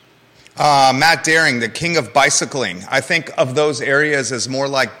 Matt Daring, the king of bicycling. I think of those areas as more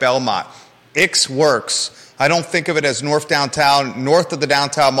like Belmont. Ix works. I don't think of it as North Downtown. North of the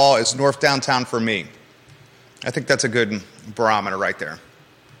downtown mall is North Downtown for me. I think that's a good barometer right there.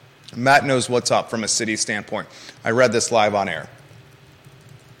 Matt knows what's up from a city standpoint. I read this live on air.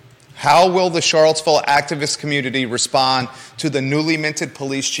 How will the Charlottesville activist community respond to the newly minted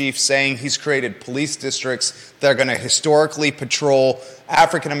police chief saying he's created police districts that are going to historically patrol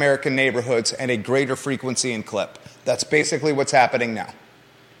African-American neighborhoods at a greater frequency and clip? That's basically what's happening now.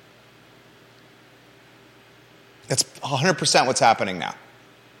 That's 100% what's happening now.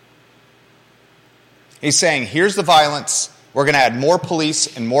 He's saying, here's the violence. We're going to add more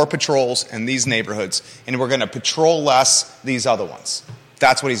police and more patrols in these neighborhoods, and we're going to patrol less these other ones.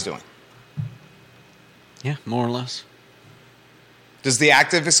 That's what he's doing. Yeah, more or less. Does the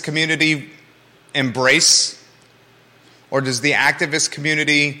activist community embrace, or does the activist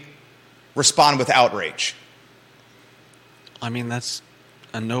community respond with outrage? I mean, that's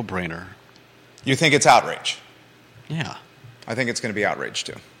a no-brainer. You think it's outrage? Yeah. I think it's going to be outrage,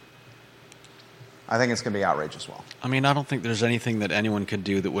 too. I think it's going to be outrage as well. I mean, I don't think there's anything that anyone could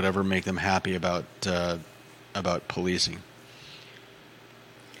do that would ever make them happy about policing.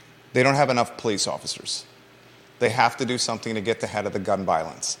 They don't have enough police officers. They have to do something to get ahead of the gun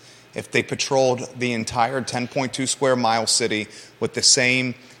violence. If they patrolled the entire 10.2 square mile city with the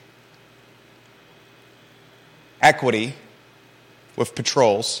same equity with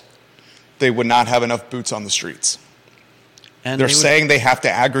patrols, they would not have enough boots on the streets. And they're saying they have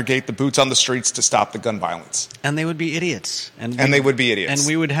to aggregate the boots on the streets to stop the gun violence. And they would be idiots. And they would be idiots. And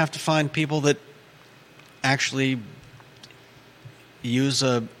we would have to find people that actually use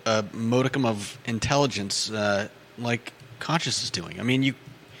a modicum of intelligence like Conscious is doing. I mean,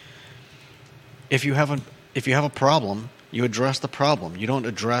 if you have a problem, you address the problem. You don't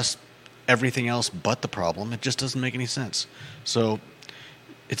address everything else but the problem. It just doesn't make any sense. So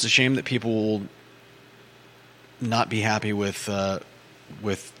it's a shame that people will not be happy with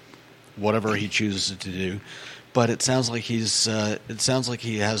whatever he chooses to do, but it sounds like he has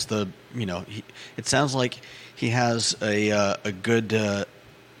the it sounds like he has a good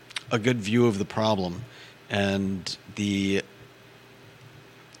view of the problem and the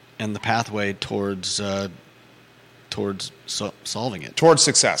pathway towards solving it, towards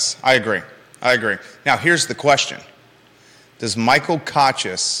success. I agree. Now here's the question: does Michael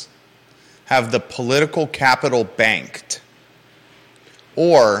Kochis have the political capital banked?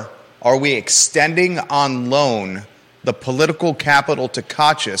 Or are we extending on loan the political capital to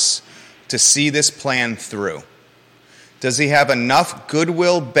Kochis to see this plan through? Does he have enough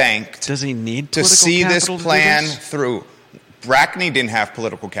goodwill banked Does he need to see this plan through? Brackney didn't have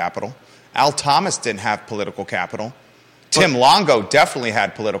political capital. Al Thomas didn't have political capital. Tim Longo definitely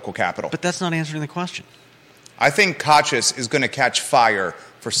had political capital. But that's not answering the question. I think Kochis is going to catch fire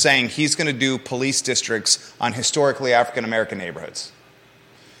for saying he's going to do police districts on historically African-American neighborhoods.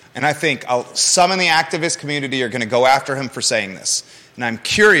 And I think some in the activist community are going to go after him for saying this. And I'm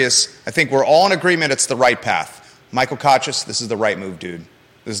curious, I think we're all in agreement it's the right path. Michael Kochis, this is the right move, dude.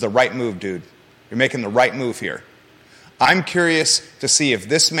 This is the right move, dude. You're making the right move here. I'm curious to see if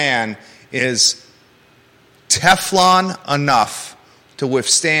this man is Teflon enough to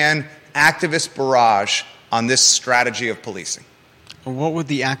withstand activist barrage on this strategy of policing. What would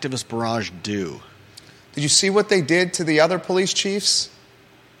the activist barrage do? Did you see what they did to the other police chiefs?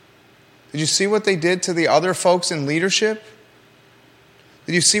 Did you see what they did to the other folks in leadership?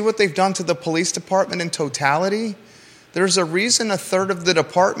 Did you see what they've done to the police department in totality? There's a reason a third of the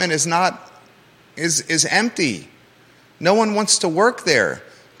department is empty. No one wants to work there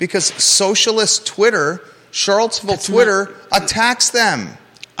because socialist Twitter, Charlottesville Twitter, attacks them.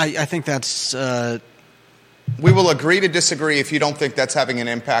 I think that's... We will agree to disagree if you don't think that's having an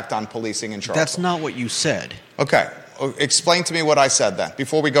impact on policing in Charlottesville. That's not what you said. Okay. Explain to me what I said then,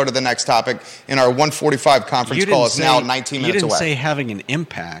 before we go to the next topic in our 1:45 conference call. It's now 19 minutes away. You didn't say having an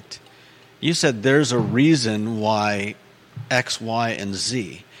impact. You said there's a reason why X, Y, and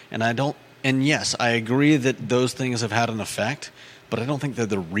Z. And yes, I agree that those things have had an effect, but I don't think they're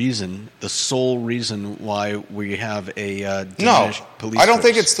the sole reason why we have a diminished police force. I don't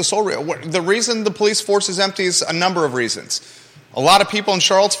think it's the sole reason. The reason the police force is empty is a number of reasons. A lot of people in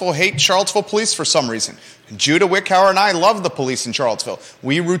Charlottesville hate Charlottesville police for some reason. Judah Wickhauer and I love the police in Charlottesville.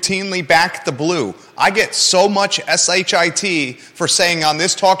 We routinely back the blue. I get so much SHIT for saying on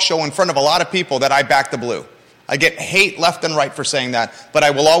this talk show in front of a lot of people that I back the blue. I get hate left and right for saying that, but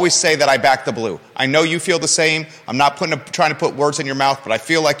I will always say that I back the blue. I know you feel the same. I'm not trying to put words in your mouth, but I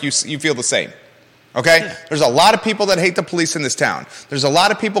feel like you feel the same. Okay? Yeah. There's a lot of people that hate the police in this town. There's a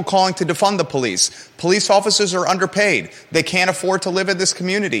lot of people calling to defund the police. Police officers are underpaid. They can't afford to live in this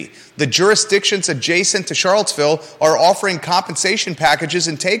community. The jurisdictions adjacent to Charlottesville are offering compensation packages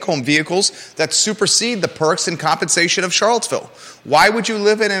and take-home vehicles that supersede the perks and compensation of Charlottesville. Why would you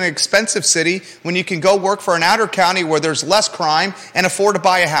live in an expensive city when you can go work for an outer county where there's less crime and afford to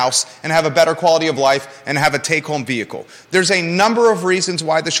buy a house and have a better quality of life and have a take-home vehicle? There's a number of reasons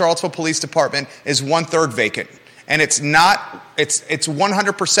why the Charlottesville Police Department is 1/3 vacant. And it's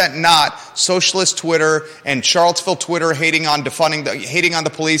 100% not socialist Twitter and Charlottesville Twitter hating on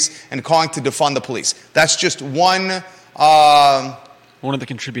the police and calling to defund the police. That's just one of the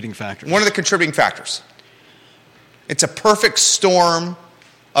contributing factors. One of the contributing factors. It's a perfect storm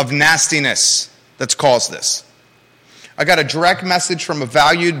of nastiness that's caused this. I got a direct message from a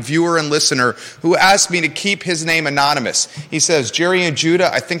valued viewer and listener who asked me to keep his name anonymous. He says, Jerry and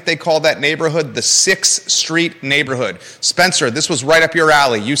Judah, I think they call that neighborhood the 6th Street neighborhood. Spencer, this was right up your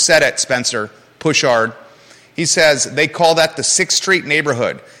alley. You said it, Spencer. Pushard. He says, they call that the 6th Street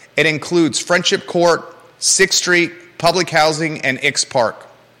neighborhood. It includes Friendship Court, 6th Street, public housing, and Ix Park.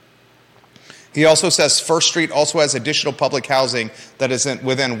 He also says First Street also has additional public housing that isn't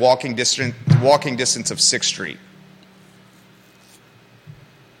within walking distance of 6th Street.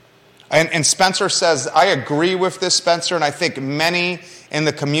 And Spencer says, I agree with this, Spencer, and I think many in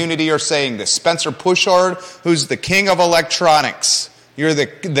the community are saying this. Spencer Pushard, who's the king of electronics. You're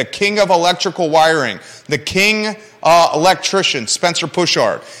the king of electrical wiring. The king electrician, Spencer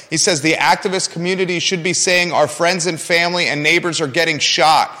Pushard. He says the activist community should be saying our friends and family and neighbors are getting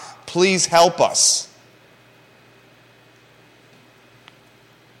shot. Please help us.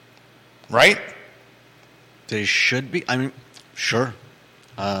 Right? They should be. I mean, sure.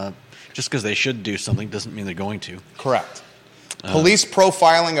 Just because they should do something doesn't mean they're going to. Correct. Police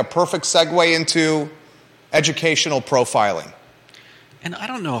profiling, a perfect segue into educational profiling. And I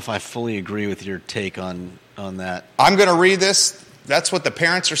don't know if I fully agree with your take on that. I'm going to read this. That's what the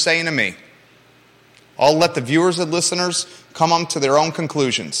parents are saying to me. I'll let the viewers and listeners come up to their own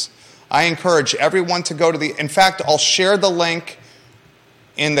conclusions. I encourage everyone to go to in fact, I'll share the link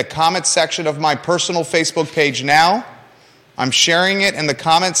in the comment section of my personal Facebook page now. I'm sharing it in the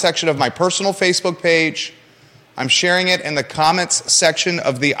comments section of my personal Facebook page. I'm sharing it in the comments section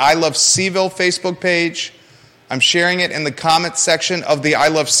of the I Love CVille Facebook page. I'm sharing it in the comments section of the I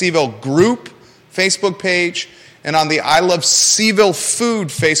Love CVille group Facebook page and on the I Love CVille Food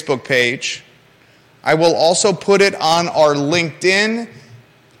Facebook page. I will also put it on our LinkedIn,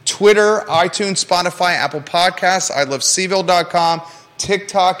 Twitter, iTunes, Spotify, Apple Podcasts, ilovecville.com,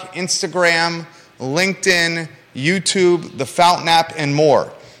 TikTok, Instagram, LinkedIn, YouTube, the Fountain app, and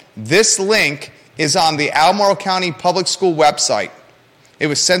more. This link is on the Albemarle County Public School website. It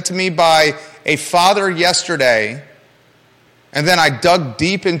was sent to me by a father yesterday, and then I dug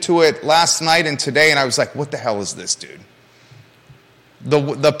deep into it last night and today, and I was like, what the hell is this, dude?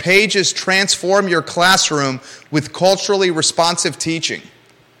 The page is Transform Your Classroom with Culturally Responsive Teaching.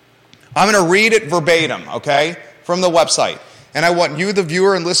 I'm going to read it verbatim, okay, from the website. And I want you, the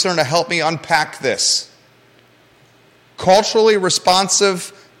viewer and listener, to help me unpack this. Culturally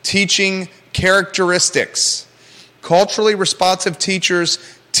responsive teaching characteristics. Culturally responsive teachers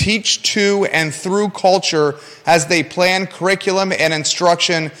teach to and through culture as they plan curriculum and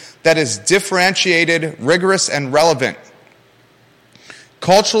instruction that is differentiated, rigorous, and relevant.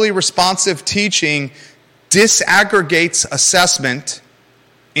 Culturally responsive teaching disaggregates assessment,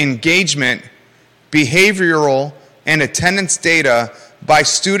 engagement, behavioral, and attendance data by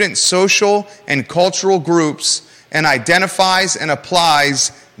student social and cultural groups and identifies and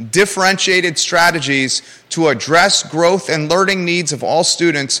applies differentiated strategies to address growth and learning needs of all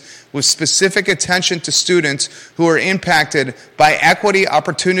students with specific attention to students who are impacted by equity,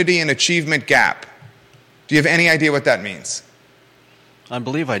 opportunity, and achievement gap. Do you have any idea what that means? I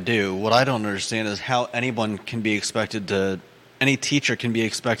believe I do. What I don't understand is how any teacher can be expected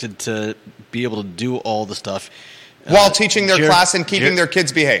to be able to do all the stuff while teaching their class and keeping their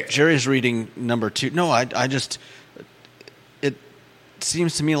kids behaved. Jerry's reading number 2. No, it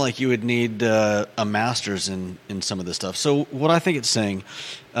seems to me like you would need a master's in some of this stuff. So what I think it's saying,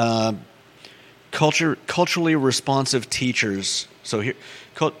 culturally responsive teachers. So here,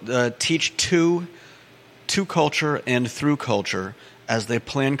 teach to culture and through culture as they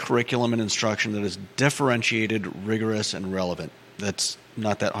plan curriculum and instruction that is differentiated, rigorous, and relevant. That's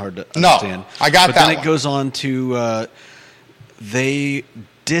not that hard to understand. No, I got but that. Then it goes on to they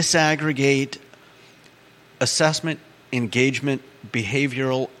disaggregate assessment, engagement,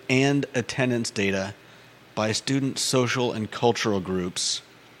 behavioral, and attendance data by student social and cultural groups.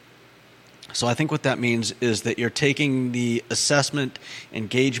 So I think what that means is that you're taking the assessment,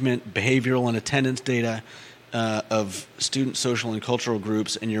 engagement, behavioral, and attendance data of student social and cultural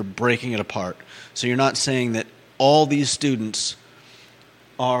groups, and you're breaking it apart. So you're not saying that all these students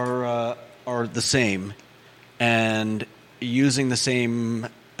are the same and using the same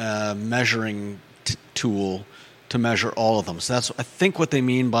measuring tool to measure all of them. So that's, I think, what they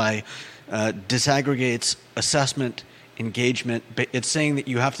mean by disaggregates assessment, engagement. It's saying that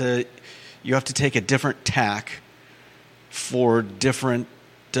you have to take a different tack for different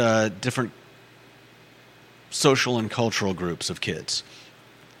social and cultural groups of kids.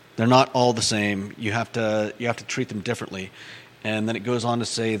 They're not all the same. You have to treat them differently. And then it goes on to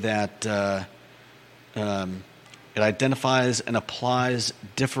say that it identifies and applies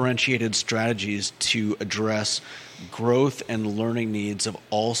differentiated strategies to address growth and learning needs of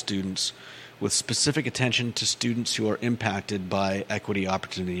all students with specific attention to students who are impacted by equity,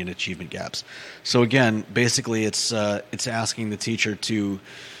 opportunity, and achievement gaps. So again, basically it's asking the teacher to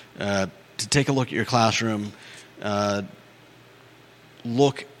take a look at your classroom,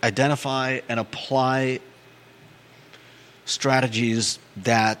 identify and apply strategies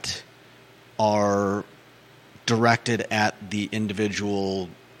that are directed at the individual,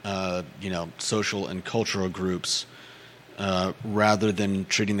 social and cultural groups, rather than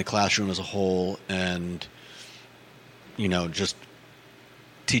treating the classroom as a whole and, just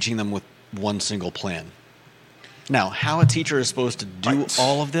teaching them with one single plan. Now, how a teacher is supposed to do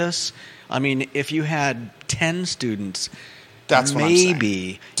all of this, I mean, if you had 10 students, that's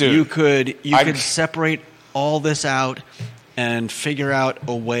maybe you could separate all this out and figure out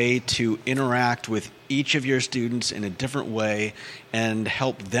a way to interact with each of your students in a different way and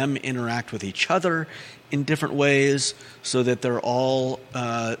help them interact with each other in different ways so that they're all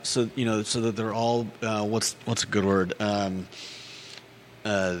what's a good word? Taught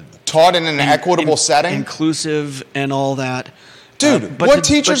in an equitable setting, inclusive, and all that. Dude, what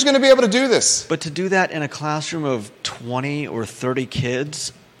teacher's going to be able to do this? But to do that in a classroom of 20 or 30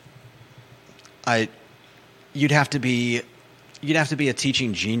 kids, you'd have to be a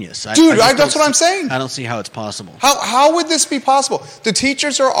teaching genius. That's what I'm saying. I don't see how it's possible. How would this be possible? The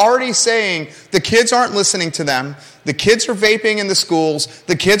teachers are already saying the kids aren't listening to them. The kids are vaping in the schools.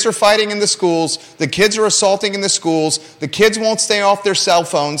 The kids are fighting in the schools. The kids are assaulting in the schools. The kids won't stay off their cell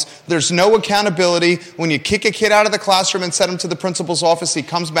phones. There's no accountability. When you kick a kid out of the classroom and send him to the principal's office, he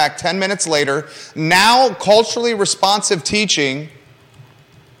comes back 10 minutes later. Now, culturally responsive teaching,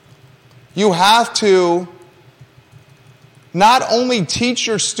 you have to not only teach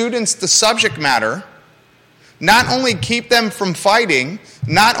your students the subject matter, not only keep them from fighting,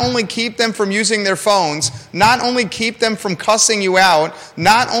 not only keep them from using their phones, not only keep them from cussing you out,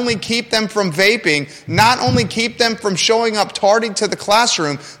 not only keep them from vaping, not only keep them from showing up tardy to the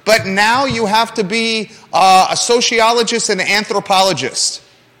classroom, but now you have to be a sociologist and an anthropologist.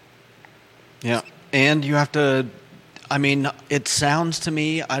 Yeah, and you have to, it sounds to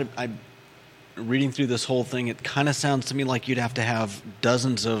me, reading through this whole thing, it kind of sounds to me like you'd have to have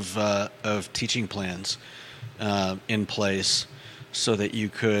dozens of teaching plans in place so that you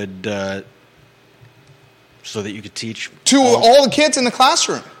could teach to all the kids in the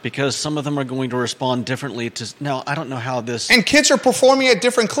classroom. Because some of them are going to respond differently to. Now, I don't know how this. And kids are performing at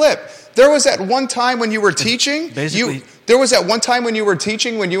different clip. There was at one time when you were teaching. Basically, there was at one time when you were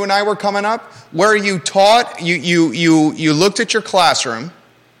teaching, when you and I were coming up, where you taught. You looked at your classroom.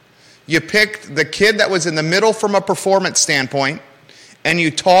 You picked the kid that was in the middle from a performance standpoint, and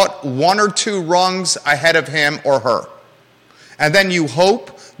you taught one or two rungs ahead of him or her. And then you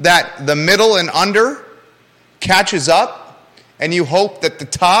hope that the middle and under catches up, and you hope that the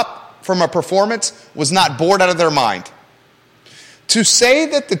top from a performance was not bored out of their mind. To say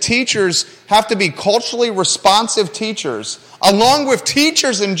that the teachers have to be culturally responsive teachers, along with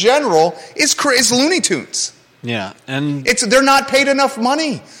teachers in general, is Looney Tunes. Yeah, and they're not paid enough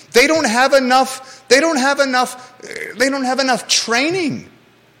money. They don't have enough training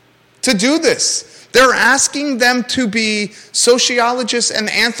to do this. They're asking them to be sociologists and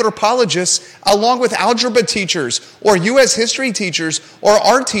anthropologists along with algebra teachers or U.S. history teachers or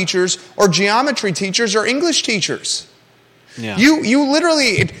art teachers or geometry teachers or English teachers. yeah. You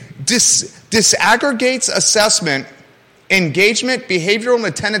literally disaggregates assessment, engagement, behavioral, and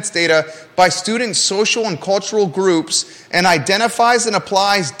attendance data by student social and cultural groups and identifies and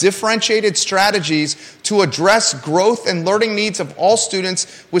applies differentiated strategies to address growth and learning needs of all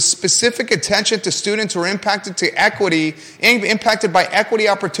students with specific attention to students who are impacted by equity,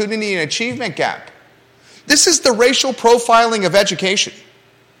 opportunity, and achievement gap. This is the racial profiling of education.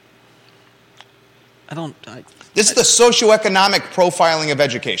 This is the socioeconomic profiling of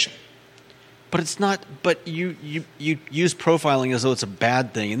education. But it's not. But you use profiling as though it's a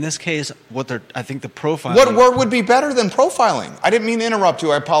bad thing. In this case, I think the profiling. What word would be better than profiling? I didn't mean to interrupt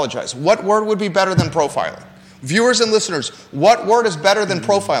you. I apologize. What word would be better than profiling? Viewers and listeners, what word is better than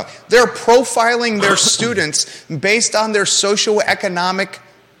profiling? They're profiling their students based on their socioeconomic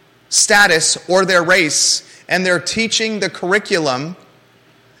status or their race, and they're teaching the curriculum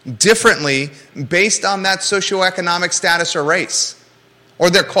differently based on that socioeconomic status or race or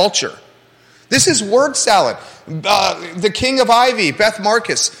their culture. This is word salad. The king of Ivy, Beth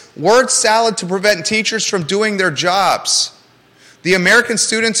Marcus, word salad to prevent teachers from doing their jobs. The American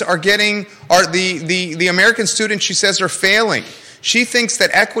students the American students, she says, are failing. She thinks that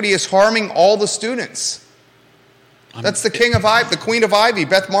equity is harming all the students. That's the king of Ivy, the queen of Ivy,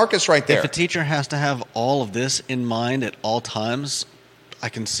 Beth Marcus right there. If a teacher has to have all of this in mind at all times, I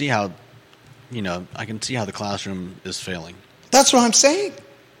can see how the classroom is failing. That's what I'm saying.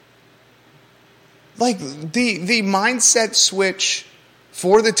 Like the mindset switch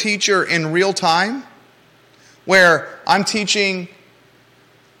for the teacher in real time, where I'm teaching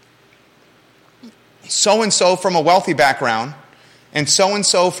so-and-so from a wealthy background, and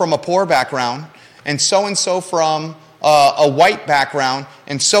so-and-so from a poor background, and so-and-so from a white background,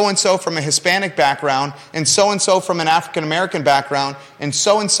 and so-and-so from a Hispanic background, and so-and-so from an African-American background, and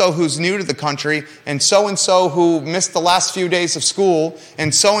so-and-so who's new to the country, and so-and-so who missed the last few days of school,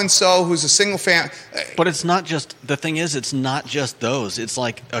 and so-and-so who's a single family. But it's not just those. It's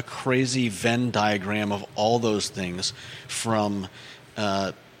like a crazy Venn diagram of all those things from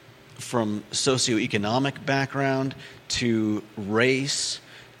socioeconomic background to race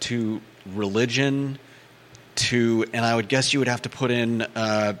to religion and I would guess you would have to put in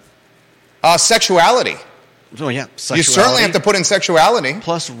sexuality. Oh yeah, sexuality. You certainly have to put in sexuality.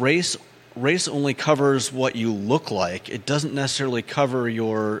 Plus race only covers what you look like. It doesn't necessarily cover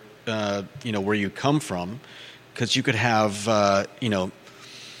your where you come from, because you could have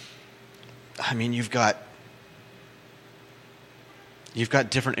you've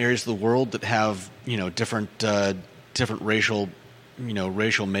got different areas of the world that have different racial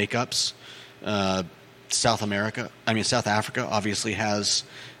makeups. South Africa obviously has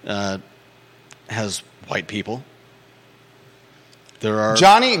white people. There are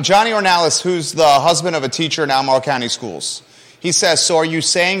Johnny Ornalis, who's the husband of a teacher in Albemarle County Schools. He says, "So are you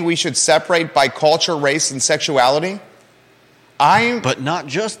saying we should separate by culture, race, and sexuality?" But not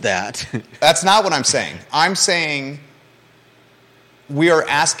just that. That's not what I'm saying. I'm saying we are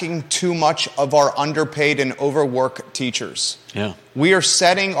asking too much of our underpaid and overworked teachers. Yeah. We are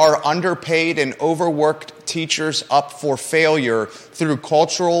setting our underpaid and overworked teachers up for failure through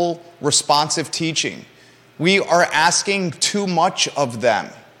cultural responsive teaching. We are asking too much of them.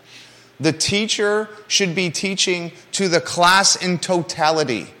 The teacher should be teaching to the class in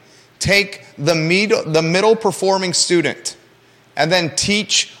totality. Take the middle performing student and then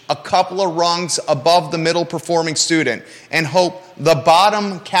teach a couple of rungs above the middle performing student and hope the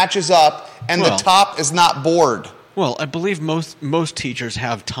bottom catches up and the top is not bored. Well, I believe most teachers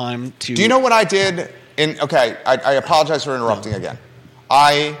have time to... Do you know what I did? I apologize for interrupting again.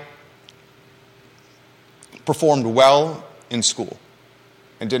 I performed well in school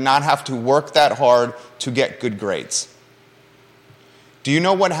and did not have to work that hard to get good grades. Do you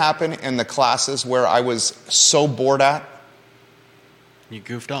know what happened in the classes where I was so bored at? You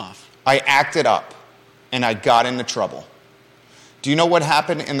goofed off. I acted up and I got into trouble. Do you know what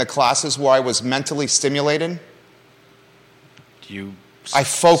happened in the classes where I was mentally stimulated? I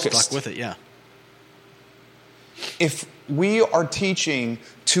focused. Stuck with it, yeah. If we are teaching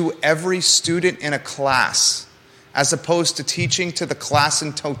to every student in a class, as opposed to teaching to the class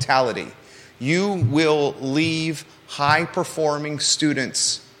in totality, you will leave high-performing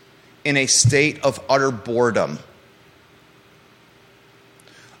students in a state of utter boredom.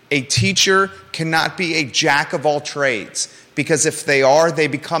 A teacher cannot be a jack of all trades, because if they are, they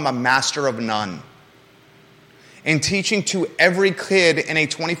become a master of none. And teaching to every kid in a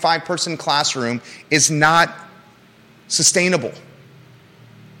 25-person classroom is not sustainable.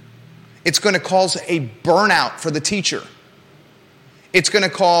 It's going to cause a burnout for the teacher. It's going to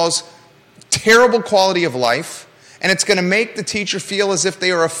cause terrible quality of life, and it's going to make the teacher feel as if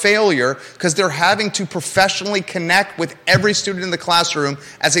they are a failure because they're having to professionally connect with every student in the classroom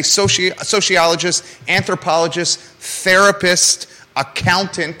as a sociologist, anthropologist, therapist,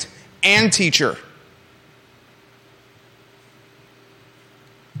 accountant, and teacher.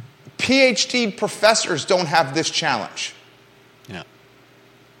 PhD professors don't have this challenge. Yeah.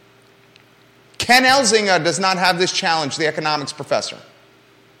 Ken Elzinga does not have this challenge, the economics professor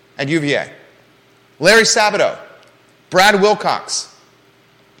at UVA. Larry Sabato, Brad Wilcox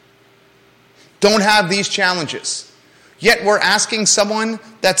don't have these challenges. Yet we're asking someone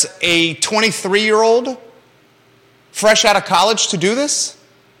that's a 23-year-old fresh out of college to do this?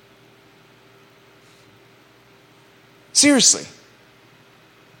 Seriously.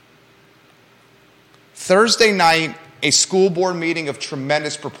 Thursday night, a school board meeting of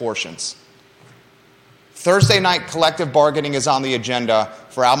tremendous proportions. Thursday night collective bargaining is on the agenda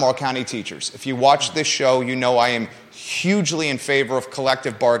for Albemarle County teachers. If you watch this show, you know I am hugely in favor of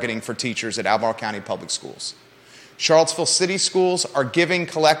collective bargaining for teachers at Albemarle County Public Schools. Charlottesville City Schools are giving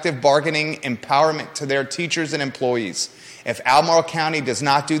collective bargaining empowerment to their teachers and employees. If Albemarle County does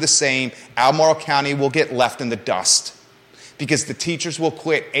not do the same, Albemarle County will get left in the dust, because the teachers will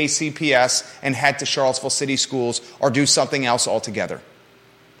quit ACPS and head to Charlottesville City Schools or do something else altogether.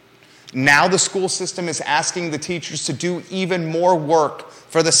 Now the school system is asking the teachers to do even more work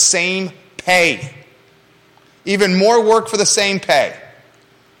for the same pay. Even more work for the same pay.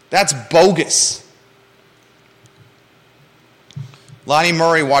 That's bogus. Lonnie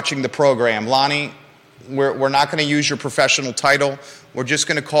Murray watching the program. Lonnie, we're not going to use your professional title. We're just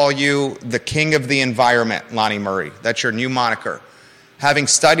going to call you the king of the environment, Lonnie Murray. That's your new moniker. Having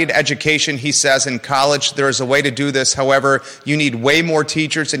studied education, he says, in college, there is a way to do this. However, you need way more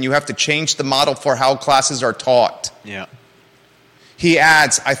teachers, and you have to change the model for how classes are taught. Yeah. He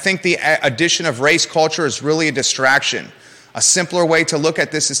adds, I think the addition of race culture is really a distraction. A simpler way to look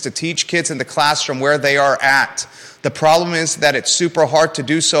at this is to teach kids in the classroom where they are at. The problem is that it's super hard to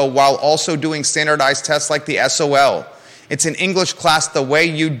do so while also doing standardized tests like the SOL. It's an English class. The way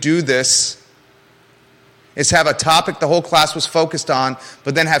you do this is have a topic the whole class was focused on,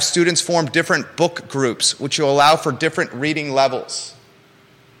 but then have students form different book groups, which will allow for different reading levels.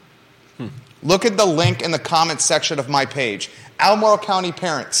 Look at the link in the comments section of my page. Albemarle County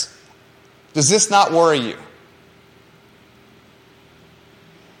parents, does this not worry you?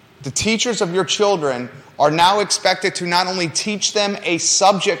 The teachers of your children are now expected to not only teach them a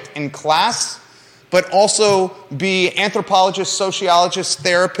subject in class, but also be anthropologists, sociologists,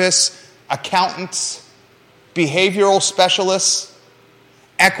 therapists, accountants, behavioral specialists,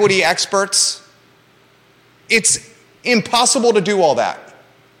 equity experts. It's impossible to do all that.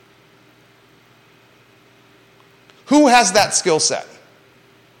 Who has that skill set?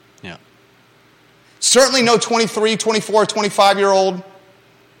 Yeah. Certainly no 23, 24, 25-year-old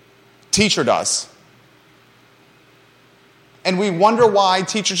teacher does. And we wonder why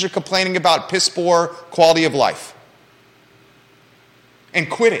teachers are complaining about piss poor quality of life and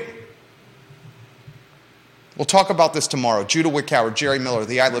quitting. We'll talk about this tomorrow. Judah Wickower, Jerry Miller,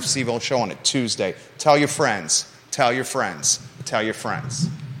 the I Love CVille show on a Tuesday. Tell your friends, tell your friends, tell your friends.